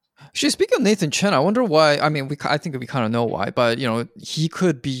 so. Actually, speaking of Nathan Chen, I wonder why. I mean, I think we kind of know why, but you know, he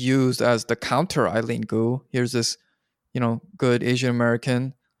could be used as the counter Eileen Gu. Here's this, you know, good Asian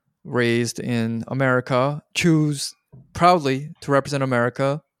American raised in America, choose proudly to represent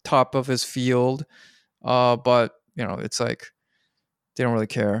America, top of his field. But you know, it's like they don't really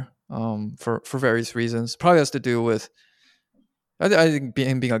care for various reasons. Probably has to do with I think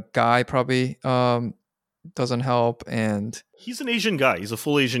being a guy probably doesn't help, and he's an Asian guy. He's a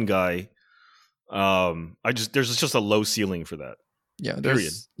full Asian guy. There's just a low ceiling for that. Yeah,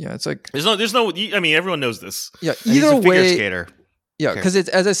 period. Yeah, it's like there's no. I mean, everyone knows this. Yeah, And he's either a figure way, skater. yeah, because it's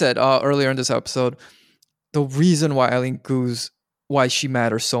as I said earlier in this episode, the reason why Eileen Gu's why she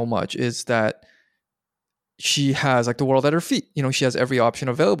matters so much is that she has like the world at her feet. You know, she has every option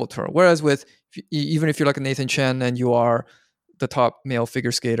available to her. Whereas with even if you're like a Nathan Chen and you are the top male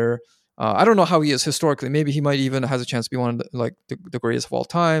figure skater, I don't know how he is historically. Maybe he might even has a chance to be one of the greatest of all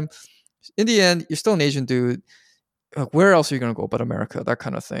time. In the end, you're still an Asian dude. Where else are you going to go but America? That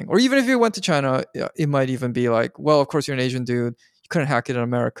kind of thing. Or even if you went to China, it might even be like, well, of course you're an Asian dude. You couldn't hack it in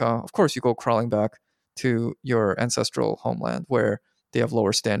America. Of course you go crawling back to your ancestral homeland where they have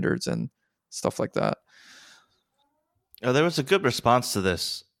lower standards and stuff like that. Oh, there was a good response to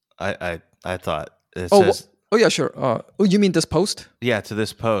this. I thought it Oh, says, oh yeah, sure. Oh, you mean this post? yeah, to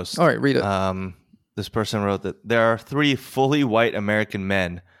this post. All right, read it. This person wrote that there are 3 fully white American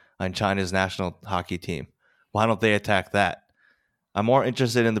men on China's national hockey team. Why don't they attack that? I'm more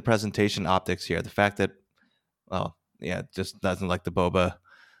interested in the presentation optics here. The fact that, well, yeah, it just doesn't like the boba.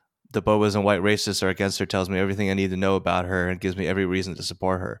 The bobas and white racists are against her tells me everything I need to know about her and gives me every reason to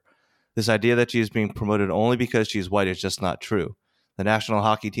support her. This idea that she is being promoted only because she's white is just not true. The national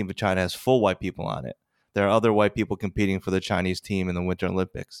hockey team of China has full white people on it. There are other white people competing for the Chinese team in the Winter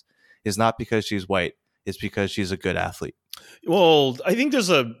Olympics. It's not because she's white. It's because she's a good athlete. Well, I think there's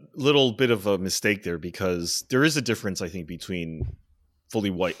a little bit of a mistake there because there is a difference, I think, between fully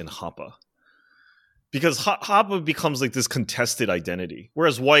white and Hapa. Because Hapa becomes like this contested identity,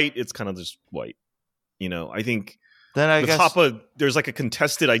 whereas white, it's kind of just white. You know, I think Then I with guess Hapa, there's like a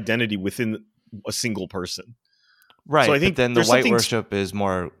contested identity within a single person. right. So I think but then the there's white something worship is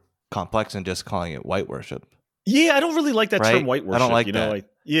more complex than just calling it white worship. Yeah, I don't really like that Right? term white I worship. don't like you know,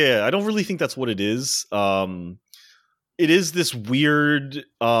 that. I don't really think that's what it is. It is this weird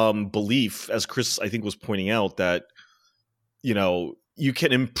belief, as Chris I think was pointing out, that you know you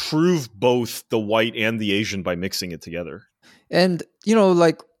can improve both the white and the Asian by mixing it together. And you know,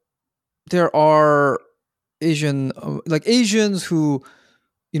 like there are Asians who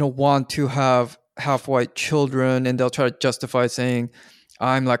want to have half white children, and they'll try to justify saying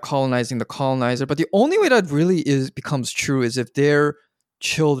I'm like colonizing the colonizer. But the only way that really becomes true is if their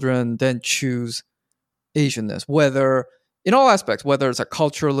children then choose Asianness, whether in all aspects, whether it's like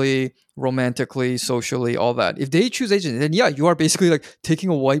culturally, romantically, socially, all that. If they choose Asian, then yeah, you are basically like taking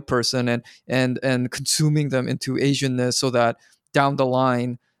a white person and consuming them into Asianness, so that down the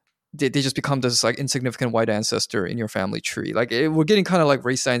line they just become this like insignificant white ancestor in your family tree. Like we're getting kind of like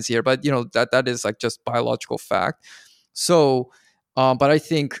race science here, but that is like just biological fact. So, but I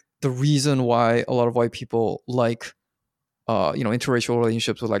think the reason why a lot of white people like interracial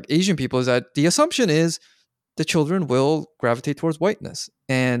relationships with like Asian people is that the assumption is the children will gravitate towards whiteness,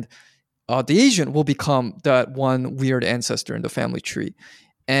 and the Asian will become that one weird ancestor in the family tree.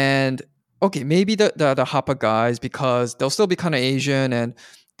 And okay, maybe the Hapa guys, because they'll still be kind of Asian and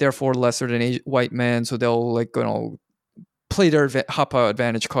therefore lesser than white men, so they'll like play their Hapa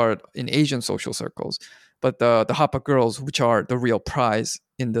advantage card in Asian social circles. But the Hapa girls, which are the real prize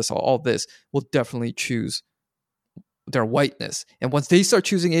in this all this, will definitely choose their whiteness. And once they start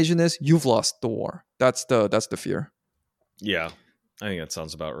choosing Asianness, you've lost the war. That's the fear. Yeah, I think that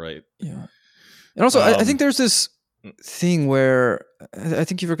sounds about right. Yeah. And also, I think there's this thing where I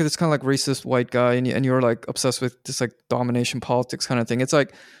think you've got this kind of like racist white guy, and you're like obsessed with this like domination politics kind of thing. It's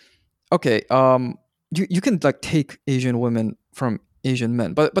like, okay, you can like take Asian women from Asian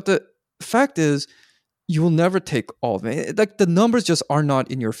men, but the fact is, you will never take all of it. Like the numbers just are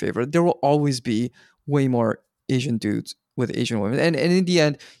not in your favor. There will always be way more Asian dudes with Asian women, and in the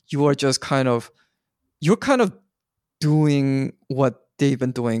end, you're kind of doing what they've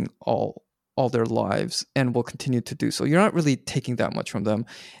been doing all their lives and will continue to do so. You're not really taking that much from them.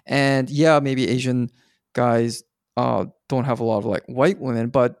 And yeah, maybe Asian guys don't have a lot of like white women,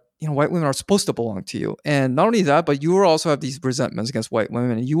 but white women are supposed to belong to you. And not only that, but you also have these resentments against white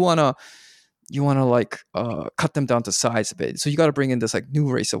women, and you wanna like cut them down to size a bit. So you got to bring in this like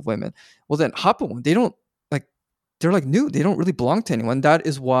new race of women. Well, then Hapa women, they don't like, they're like new. They don't really belong to anyone. That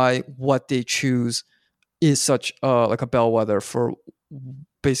is why what they choose is such like a bellwether for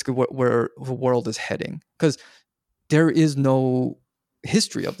basically where the world is heading, because there is no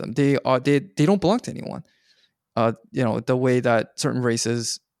history of them. They don't belong to anyone. The way that certain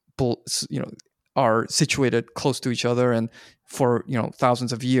races are situated close to each other and for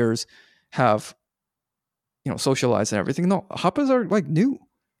thousands of years have socialized and everything. No, Happas are like new.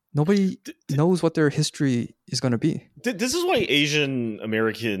 Nobody knows what their history is going to be. This is why Asian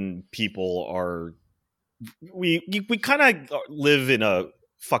American people are we kind of live in a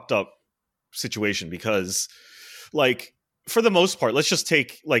fucked up situation because, like, for the most part, let's just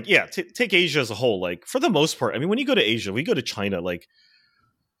take take Asia as a whole. Like, for the most part, I mean, when you go to Asia, we go to China, like,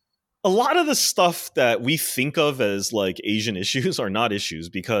 a lot of the stuff that we think of as like Asian issues are not issues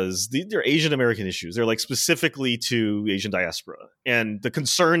because they're Asian American issues. They're like specifically to Asian diaspora. And the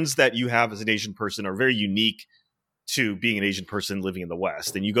concerns that you have as an Asian person are very unique to being an Asian person living in the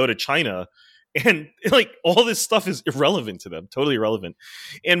West. And you go to China and like all this stuff is irrelevant to them, totally irrelevant.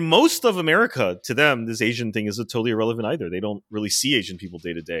 And most of America, to them, this Asian thing is totally irrelevant either. They don't really see Asian people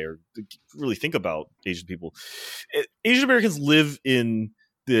day to day or really think about Asian people. Asian Americans live in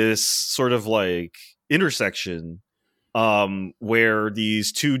this sort of like intersection where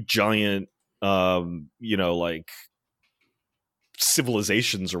these two giant like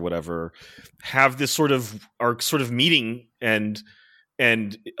civilizations or whatever have this sort of meeting and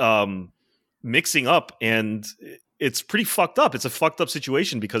mixing up, and it's pretty fucked up. It's a fucked up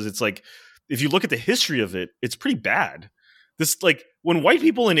situation because it's like, if you look at the history of it, it's pretty bad. This, like, when white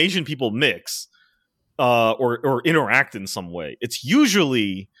people and Asian people mix or interact in some way, it's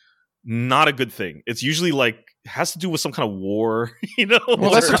usually not a good thing. It's usually like has to do with some kind of war,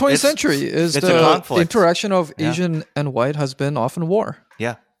 Well, that's the 20th century. Is it's the interaction of Asian and white has been often war.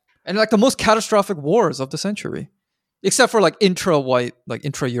 Yeah, and like the most catastrophic wars of the century, except for like intra-white, like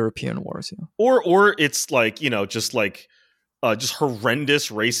intra-European wars. Or it's like just horrendous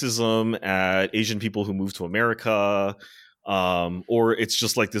racism at Asian people who move to America. Or it's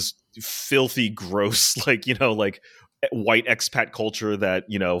just like this filthy, gross, like white expat culture that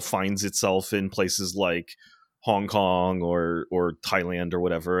finds itself in places like Hong Kong or Thailand or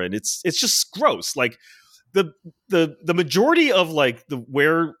whatever, and it's just gross. Like the majority of like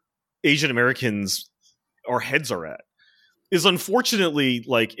where Asian Americans our heads are at is unfortunately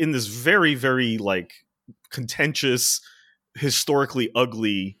like in this very, very like contentious, historically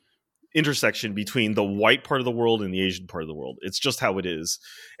ugly intersection between the white part of the world and the Asian part of the world. It's just how it is.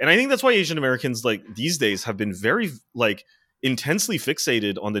 And I think that's why Asian Americans like these days have been very like intensely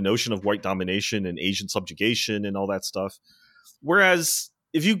fixated on the notion of white domination and Asian subjugation and all that stuff. Whereas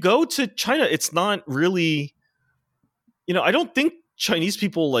if you go to China, it's not really, I don't think Chinese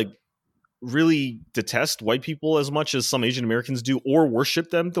people like really detest white people as much as some Asian Americans do, or worship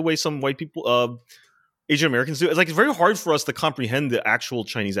them the way some white people, Asian Americans do. It's like, it's very hard for us to comprehend the actual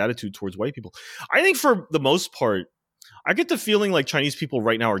Chinese attitude towards white people. I think for the most part, I get the feeling like Chinese people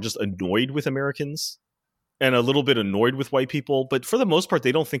right now are just annoyed with Americans and a little bit annoyed with white people. But for the most part,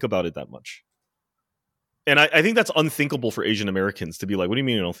 they don't think about it that much. And I think that's unthinkable for Asian Americans to be like, what do you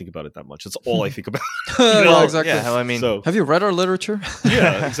mean I don't think about it that much? That's all I think about. Well, exactly. Yeah, I mean, so, have you read our literature?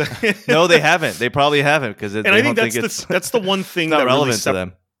 Yeah, exactly. No, they haven't. They probably haven't because and I think that's the one thing not that relevant really to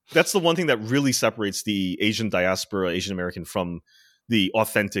them. That's the one thing that really separates the Asian diaspora, Asian American, from the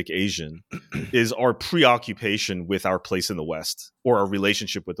authentic Asian is our preoccupation with our place in the West, or our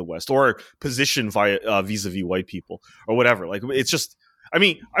relationship with the West, or our position vis-a-vis white people, or whatever. Like, it's just, I'm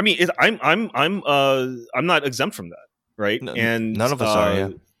not exempt from that, right? No, and none of us are. Yeah.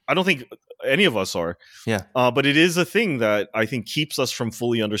 I don't think any of us are. Yeah. But it is a thing that I think keeps us from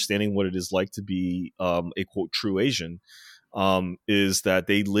fully understanding what it is like to be a quote true Asian. Is that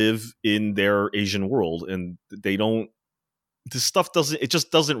they live in their Asian world and they don't. This stuff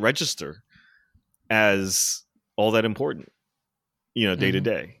just doesn't register as all that important, day to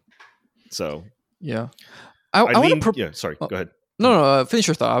day. So yeah, sorry, go ahead. No, finish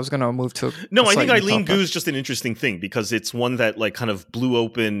your thought. I was going to move to. No, I think Eileen Gu is just an interesting thing because it's one that like kind of blew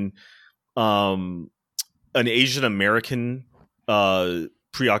open an Asian American a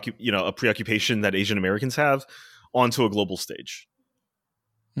preoccupation that Asian Americans have onto a global stage.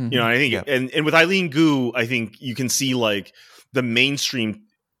 Mm-hmm. I think, and with Eileen Gu, I think you can see like the mainstream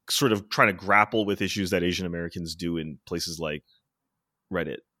sort of trying to grapple with issues that Asian Americans do in places like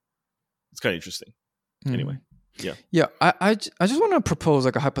Reddit. It's kind of interesting. Mm-hmm. Anyway, yeah. I just want to propose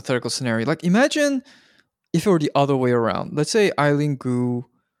like a hypothetical scenario. Like, imagine if it were the other way around. Let's say Eileen Gu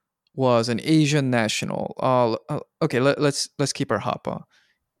was an Asian national. Okay, let's keep her Hapa,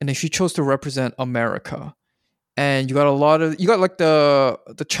 and if she chose to represent America. And you got like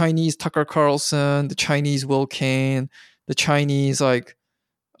the Chinese Tucker Carlson, the Chinese Will Kane, the Chinese like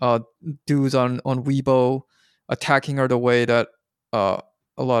dudes on Weibo attacking her the way that a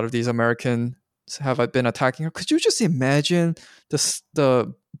lot of these Americans have been attacking her. Could you just imagine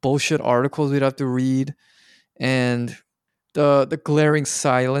the bullshit articles we'd have to read and the glaring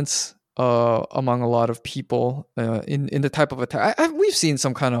silence among a lot of people in the type of attack. We've seen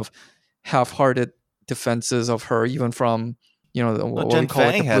some kind of half-hearted defenses of her, even from what Jen we call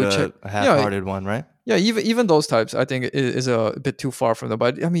Fang like the had blue chip. a half-hearted one, right? Yeah, even those types, I think is a bit too far from them.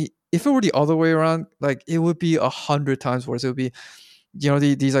 But I mean, if it were the other way around, like it would be 100 times worse. It would be,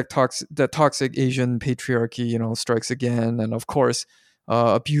 these like toxic Asian patriarchy, strikes again, and of course,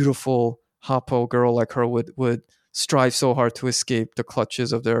 a beautiful Hapo girl like her would strive so hard to escape the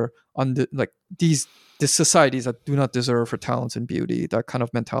clutches of their these societies that do not deserve her talents and beauty. That kind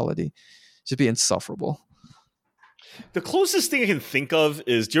of mentality should be insufferable. The closest thing I can think of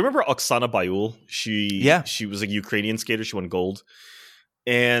is, do you remember Oksana Bayul? She was a Ukrainian skater. She won gold.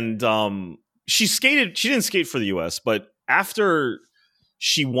 And she didn't skate for the US, but after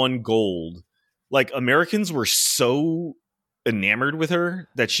she won gold, like Americans were so enamored with her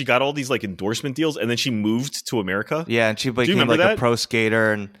that she got all these like endorsement deals, and then she moved to America. Yeah, and she became like a pro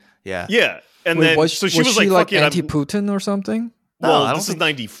skater, and yeah. And then was she like anti-Putin or something? Well, no, this is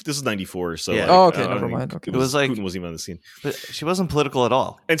 94. So yeah. Never mind. Okay. It was like Putin wasn't even on the scene, but she wasn't political at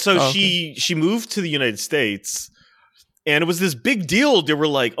all. And so she moved to the United States, and it was this big deal. They were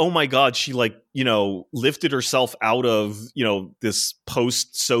like, "Oh my God, she lifted herself out of this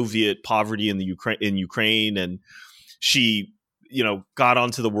post-Soviet poverty in Ukraine, and she got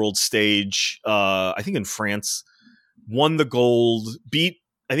onto the world stage. I think in France, won the gold, beat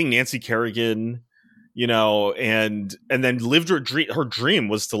I think Nancy Kerrigan." And then lived her dream. Her dream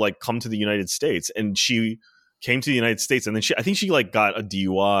was to come to the United States, and she came to the United States, and then I think she got a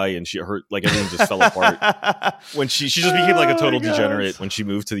DUI, and everything just fell apart when she just became a total degenerate when she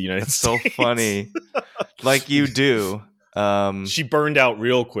moved to the United States. So funny, like you do. She burned out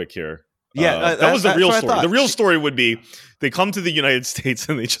real quick here. Yeah, that was the real story. The real story would be they come to the United States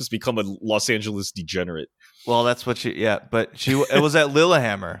and they just become a Los Angeles degenerate. Well, that's what it was at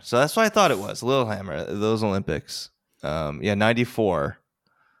Lillehammer. So that's what I thought it was. Lillehammer, those Olympics. 94.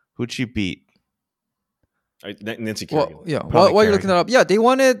 Who'd she beat? Nancy Kerrigan. Well, yeah. While you're looking that up, yeah, they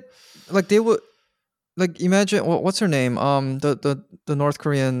wanted they would imagine what's her name? The North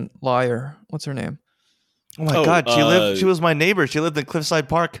Korean liar. What's her name? Oh my God, she was my neighbor. She lived in Cliffside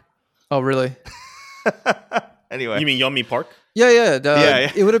Park. Oh, really? Anyway. You mean Yeonmi Park? Yeah.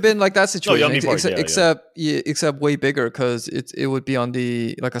 It would have been like that situation, except way bigger, because it would be on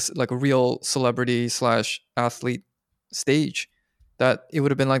the like a real celebrity / athlete stage. That it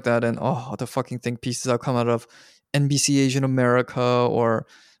would have been like that, and the fucking think pieces that come out of NBC Asian America or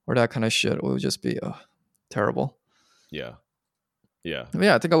that kind of shit, it would just be terrible. Yeah. I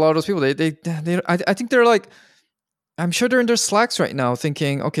think a lot of those people, I think they're like, I'm sure they're in their slacks right now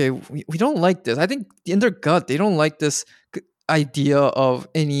thinking, okay, we don't like this. I think in their gut, they don't like this idea of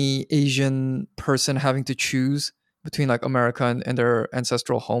any Asian person having to choose between America and their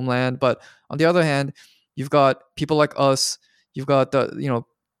ancestral homeland. But on the other hand, you've got people like us, you've got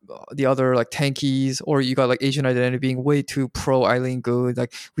the other tankies, or you got Asian identity being way too pro Eileen Gu.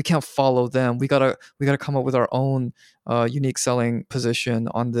 We can't follow them. We gotta come up with our own unique selling position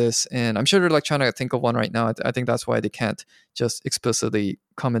on this. And I'm sure they're trying to think of one right now. I think that's why they can't just explicitly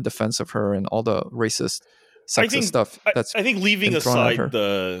come in defense of her and all the racist, sexist stuff. I think leaving aside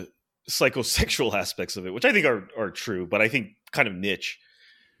the psychosexual aspects of it, which I think are true, but I think kind of niche.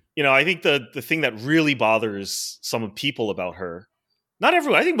 I think the thing that really bothers some people about her. Not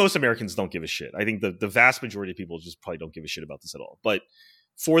everyone. I think most Americans don't give a shit. I think the vast majority of people just probably don't give a shit about this at all. But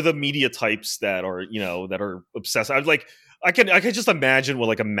for the media types that are obsessed, I can just imagine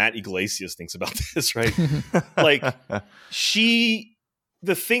what a Matt Iglesias thinks about this, right?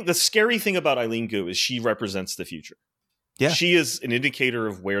 The scary thing about Eileen Gu is she represents the future. Yeah, she is an indicator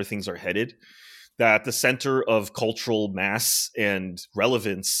of where things are headed. That the center of cultural mass and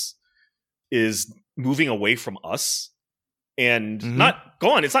relevance is moving away from us. And not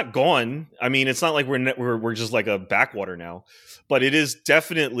gone. It's not gone. I mean, it's not like we're just a backwater now, but it is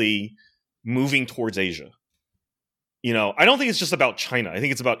definitely moving towards Asia. I don't think it's just about China. I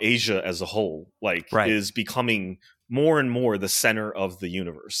think it's about Asia as a whole. Is becoming more and more the center of the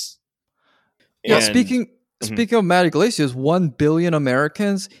universe. Yeah. Speaking of Matt Iglesias, 1 billion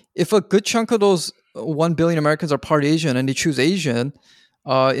Americans. If a good chunk of those 1 billion Americans are part Asian and they choose Asian,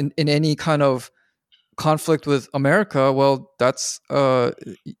 in any kind of conflict with America, well, that's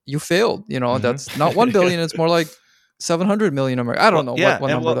you failed. That's not 1 billion. It's more like 700 million Americans. I don't know what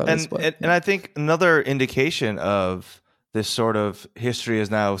number that is. And I think another indication of this sort of history is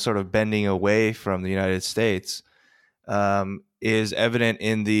now sort of bending away from the United States is evident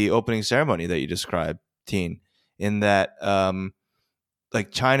in the opening ceremony that you described, Teen, in that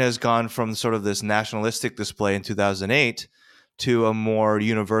China has gone from sort of this nationalistic display in 2008 to a more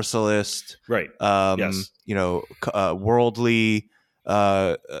universalist, Right. Yes. worldly,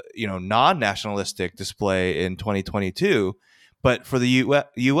 non-nationalistic display in 2022. But for the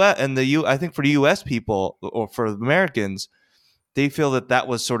U.S. and I think for the U.S. people or for Americans, they feel that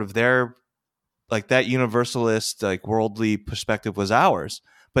was sort of their, like, that universalist, like, worldly perspective was ours.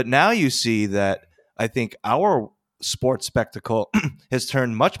 But now you see that I think our sports spectacle has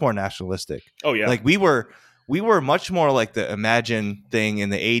turned much more nationalistic. Oh yeah. Like we were much more like the Imagine thing in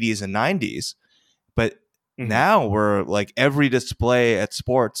the 80s and 90s, but now we're like every display at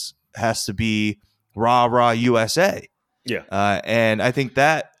sports has to be rah rah USA. Yeah. And I think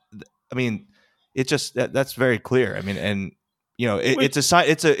it just that's very clear. I mean, and it's a sign.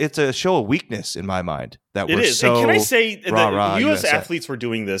 It's a show of weakness in my mind that it we're is. so and can I say rah, the U.S. USA. athletes were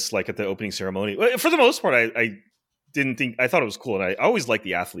doing this like at the opening ceremony? For the most part, I thought it was cool, and I always liked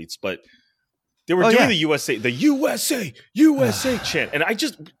the athletes, but they were doing the USA chant, and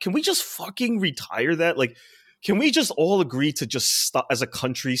can we just fucking retire that? Like, can we just all agree to just stop as a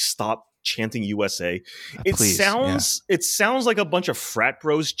country, stop chanting USA? It sounds like a bunch of frat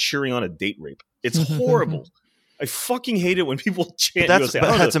bros cheering on a date rape. It's horrible. I fucking hate it when people chant USA.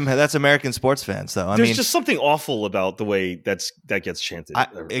 That's American sports fans, though. There's just something awful about the way that gets chanted.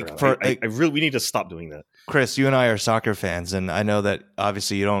 We need to stop doing that. Chris, you and I are soccer fans, and I know that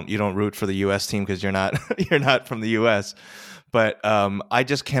obviously you don't root for the U.S. team because you're not from the U.S. But I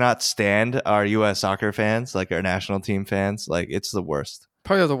just cannot stand our U.S. soccer fans, like our national team fans. Like, it's the worst.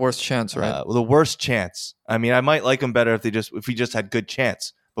 Probably the worst chance, right? The worst chance. I mean, I might like them better if we just had good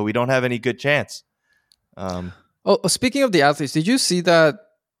chants, but we don't have any good chants. Speaking of the athletes, did you see that?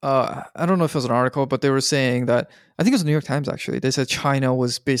 I don't know if it was an article, but they were saying that, I think it was the New York Times actually. They said China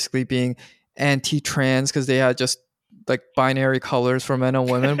was basically being anti-trans because they had just like binary colors for men and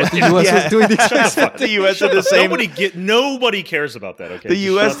women, but the U.S. was doing the exact same thing. The U.S. did the same. Nobody cares about that. Okay, the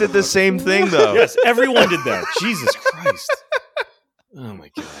U.S. did the same thing though. Yes, everyone did that. Jesus Christ. Oh my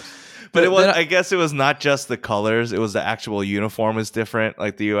God. But I guess it was not just the colors. It was the actual uniform is different.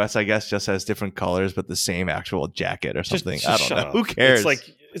 Like the U.S., I guess, just has different colors, but the same actual jacket or something. I don't know. Who cares?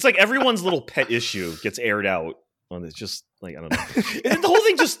 It's like everyone's little pet issue gets aired out. It's just like, I don't know. And the whole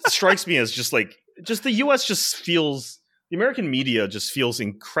thing just strikes me as just the U.S. just feels, the American media just feels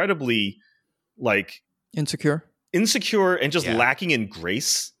incredibly like insecure and just lacking in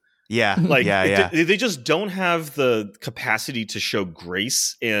grace. Yeah. Like they just don't have the capacity to show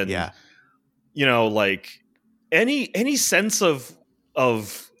grace and like any sense of I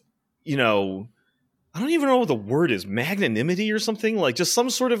don't even know what the word is, magnanimity or something, like just some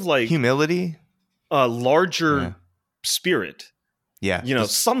sort of like humility, larger spirit. Yeah.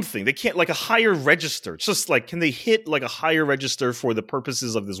 Something. They can't, like a higher register. It's just like, can they hit like a higher register for the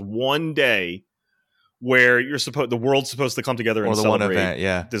purposes of this one day where the world's supposed to come together and celebrate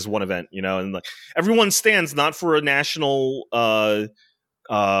this one event, and like everyone stands not for a national anthem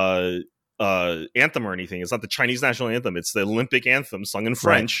or anything. It's not the Chinese national anthem. It's the Olympic anthem sung in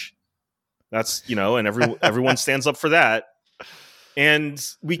French. Right. That's, and everyone stands up for that. And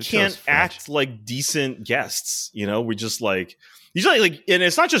we can't act like decent guests, we just like, usually like, and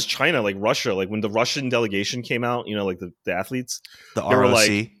it's not just China, like Russia, like when the Russian delegation came out, like the athletes, the ROC. Were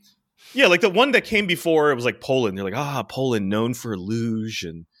like, yeah, like the one that came before, it was like Poland. They're like, Poland, known for luge,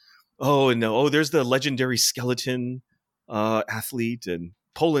 and there's the legendary skeleton athlete, and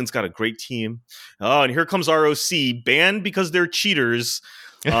Poland's got a great team. Oh, and here comes ROC, banned because they're cheaters,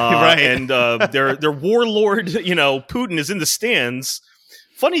 right? And their warlord, Putin is in the stands.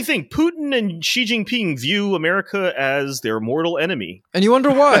 Funny thing, Putin and Xi Jinping view America as their mortal enemy, and you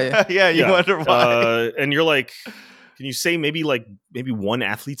wonder why. You wonder why, and you're like, can you say maybe one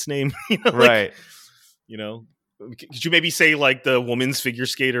athlete's name? Right. Could you maybe say like the women's figure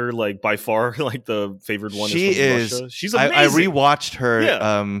skater, like by far like the favored one? Russia? She's amazing. I rewatched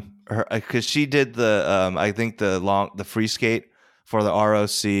her, because she did the I think the free skate for the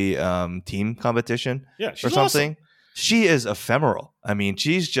ROC team competition, she's or something. Awesome. She is ephemeral. I mean,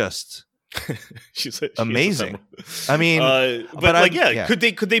 she's just she's amazing. I mean, but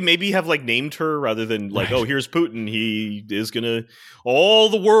could they maybe have like named her rather than like, here's Putin. He is gonna, all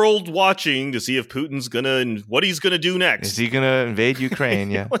the world watching to see if Putin's and what he's gonna do next. Is he gonna invade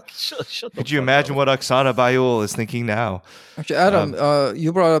Ukraine? Yeah. Like, shut could you imagine what Oksana Bayul is thinking now? Actually, Adam,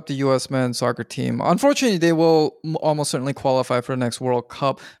 you brought up the U.S. men's soccer team. Unfortunately, they will almost certainly qualify for the next World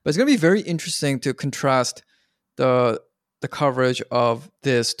Cup, but it's gonna be very interesting to contrast the coverage of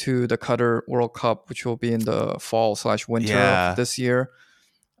this to the Qatar World Cup, which will be in the fall/winter of this year.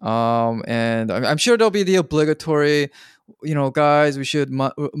 And I'm sure there'll be the obligatory, guys, we should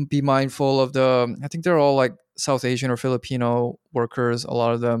be mindful of I think they're all like South Asian or Filipino workers, a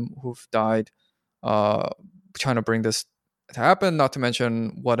lot of them who've died trying to bring this to happen, not to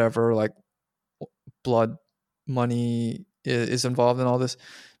mention whatever like blood money is involved in all this.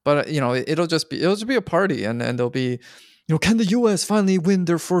 But it'll just be a party, and there'll be, can the US finally win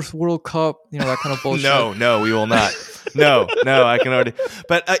their first World Cup, that kind of bullshit. No, we will not. No, I can already.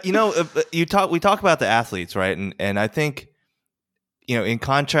 But we talk about the athletes, right? And I think, in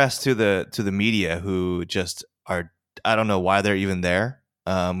contrast to the media, who just are, I don't know why they're even there.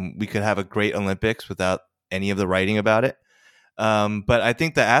 We could have a great Olympics without any of the writing about it. But I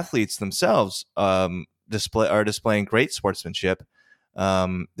think the athletes themselves are displaying great sportsmanship.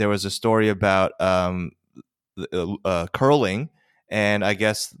 There was a story about curling, and I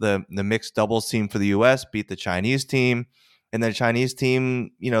guess the mixed doubles team for the U.S. beat the Chinese team, and the Chinese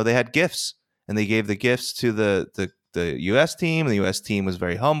team, they had gifts, and they gave the gifts to the U.S. team, and the U.S. team was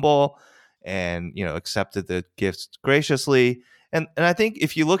very humble and accepted the gifts graciously. And I think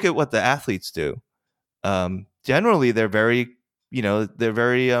if you look at what the athletes do, generally they're very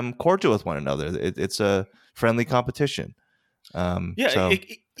cordial with one another. It's a friendly competition.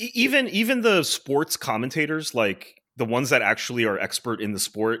 Even the sports commentators, like the ones that actually are expert in the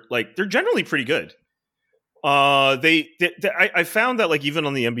sport, like they're generally pretty good. I found that, like, even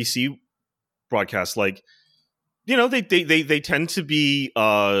on the NBC broadcast, like, they tend to be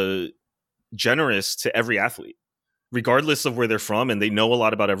generous to every athlete, regardless of where they're from, and they know a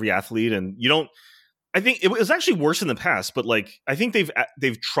lot about every athlete. And I think it was actually worse in the past, but like I think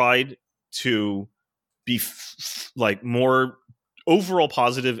they've tried to be like more overall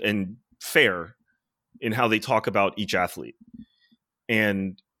positive and fair in how they talk about each athlete,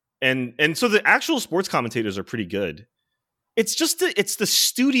 and so the actual sports commentators are pretty good. It's just it's the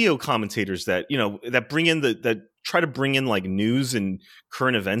studio commentators that that bring in that try to bring in like news and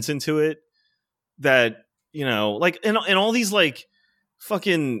current events into it, that like and all these like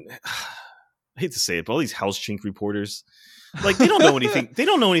fucking I hate to say it, but all these house chink reporters, like, they don't know anything. They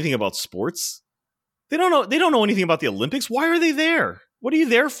don't know anything about sports. They don't know anything about the Olympics. Why are they there? What are you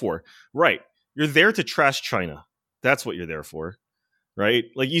there for? Right. You're there to trash China. That's what you're there for. Right?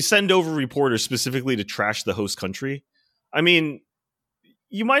 Like, you send over reporters specifically to trash the host country. I mean,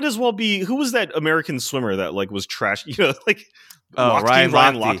 you might as well be, who was that American swimmer that like was trash, like Ryan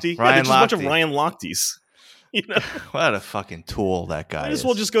Lochte. There's just a bunch of Ryan Lochtes. What a fucking tool that guy is. Might as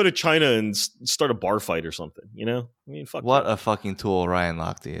well just go to China and start a bar fight or something, I mean, fuck. What a fucking tool Ryan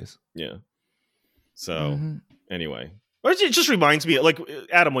Lochte is. Yeah. So, anyway. It just reminds me, like,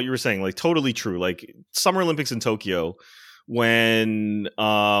 Adam, what you were saying, like, totally true. Like, Summer Olympics in Tokyo, when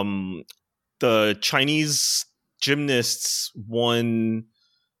the Chinese gymnasts won,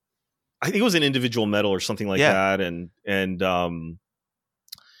 I think it was an individual medal or something like that. And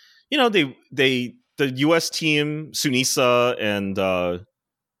the U.S. team, Sunisa, and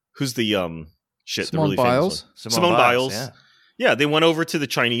who's the the really Biles? famous one? Simone Biles. Yeah. Yeah, they went over to the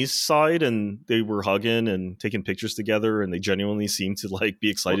Chinese side and they were hugging and taking pictures together, and they genuinely seemed to like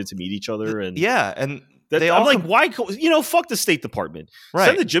be excited to meet each other. And and I'm like, why? Fuck the State Department. Right.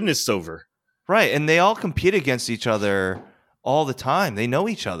 Send the gymnasts over. Right, and they all compete against each other all the time. They know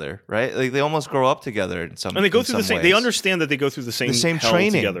each other, right? Like, they almost grow up together in some. And they go through the same. ways. They understand that they go through the same hell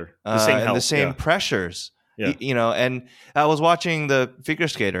training together, the same hell, and the same pressures. Yeah. And I was watching the figure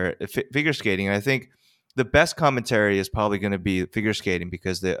skating, and I think the best commentary is probably going to be figure skating,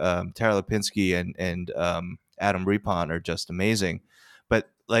 because the Tara Lipinski and Adam Rippon are just amazing. But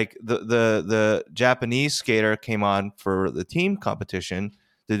like the Japanese skater came on for the team competition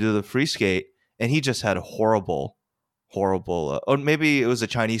to do the free skate, and he just had a horrible, or maybe it was a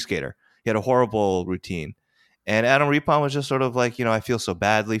Chinese skater. He had a horrible routine. And Adam Rippon was just sort of like, I feel so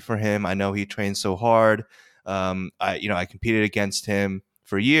badly for him. I know he trains so hard. I competed against him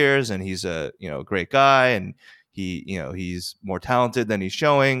for years, and he's a great guy, and he's more talented than he's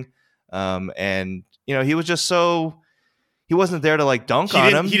showing. And he was just he wasn't there to like dunk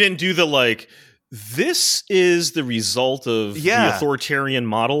on him. He didn't do the like, this is the result of the authoritarian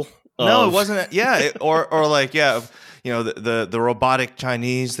model. No, it wasn't. Yeah. Or like, the robotic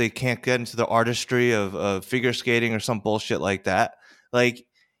Chinese, they can't get into the artistry of figure skating or some bullshit like that. Like,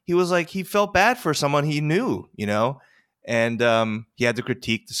 he was like, he felt bad for someone he knew, and he had to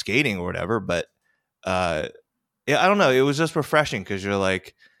critique the skating or whatever. But I don't know. It was just refreshing, because you're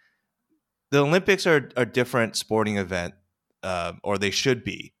like, the Olympics are a different sporting event, or they should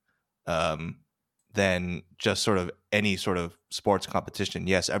be, than just sort of any sort of sports competition.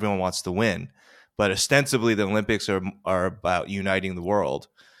 Yes, everyone wants to win, but ostensibly the Olympics are about uniting the world.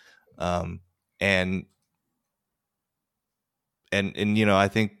 And And you know, I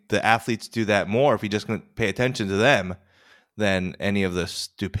think the athletes do that more if you just can pay attention to them than any of the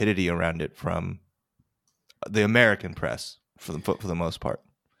stupidity around it from the American press for the most part.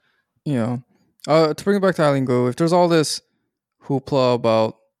 Yeah. To bring it back to Eileen Gu, if there's all this hoopla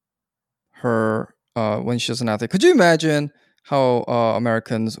about her when she was an athlete, could you imagine how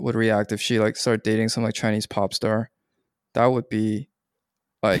Americans would react if she like started dating some like Chinese pop star? That would be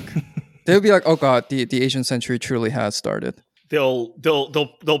like they would be like, oh god, the Asian century truly has started. They'll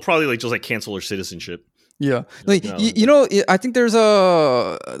probably like just like cancel her citizenship. Yeah, like you know, I think there's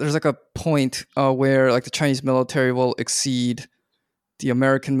like a point where like the Chinese military will exceed the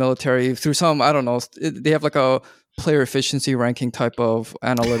American military through some, I don't know, they have like a player efficiency ranking type of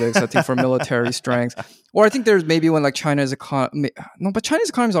analytics, I think, for military strength. Or I think there's maybe when like China's economy, no, but China's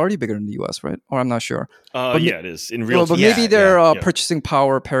economy is already bigger than the US, right? Or I'm not sure. Yeah, it is in real. But maybe their purchasing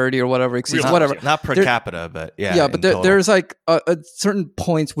power parity or whatever exceeds whatever. Not per capita, but yeah. Yeah, but there's like a certain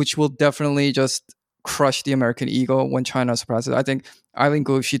points which will definitely just crush the American ego when China surpasses. I think Eileen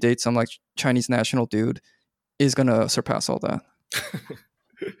Gu, if she dates some like Chinese national dude, is gonna surpass all that.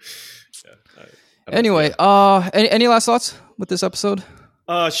 Anyway, any last thoughts with this episode?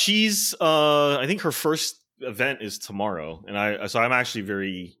 She's I think her first event is tomorrow, and I'm actually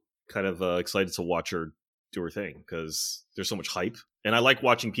very kind of excited to watch her do her thing because there's so much hype, and I like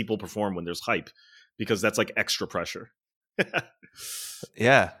watching people perform when there's hype because that's like extra pressure.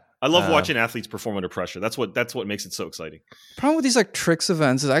 Yeah. I love watching athletes perform under pressure. That's what makes it so exciting. Problem with these like tricks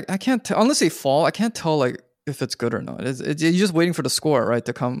events is I can't tell, unless they fall, I can't tell like if it's good or not. You're just waiting for the score, right,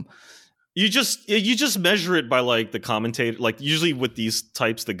 to come. You just measure it by like the commentator. Like usually with these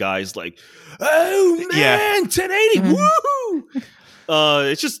types, the guys like, oh man, 1080,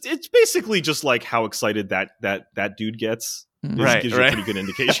 woohoo! It's basically just like how excited that dude gets. Right, gives you a pretty good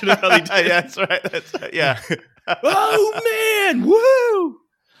indication of how they did. Yeah, that's right. Yeah. Oh man, woo!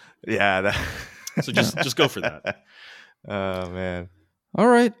 Yeah. So just go for that. Oh man. All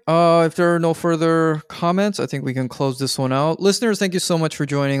right. If there are no further comments, I think we can close this one out. Listeners, thank you so much for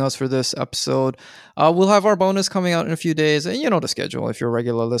joining us for this episode. We'll have our bonus coming out in a few days, and you know the schedule if you're a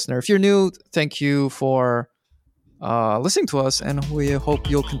regular listener. If you're new, thank you for listening to us, and we hope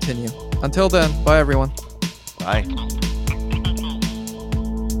you'll continue. Until then, bye everyone. Bye.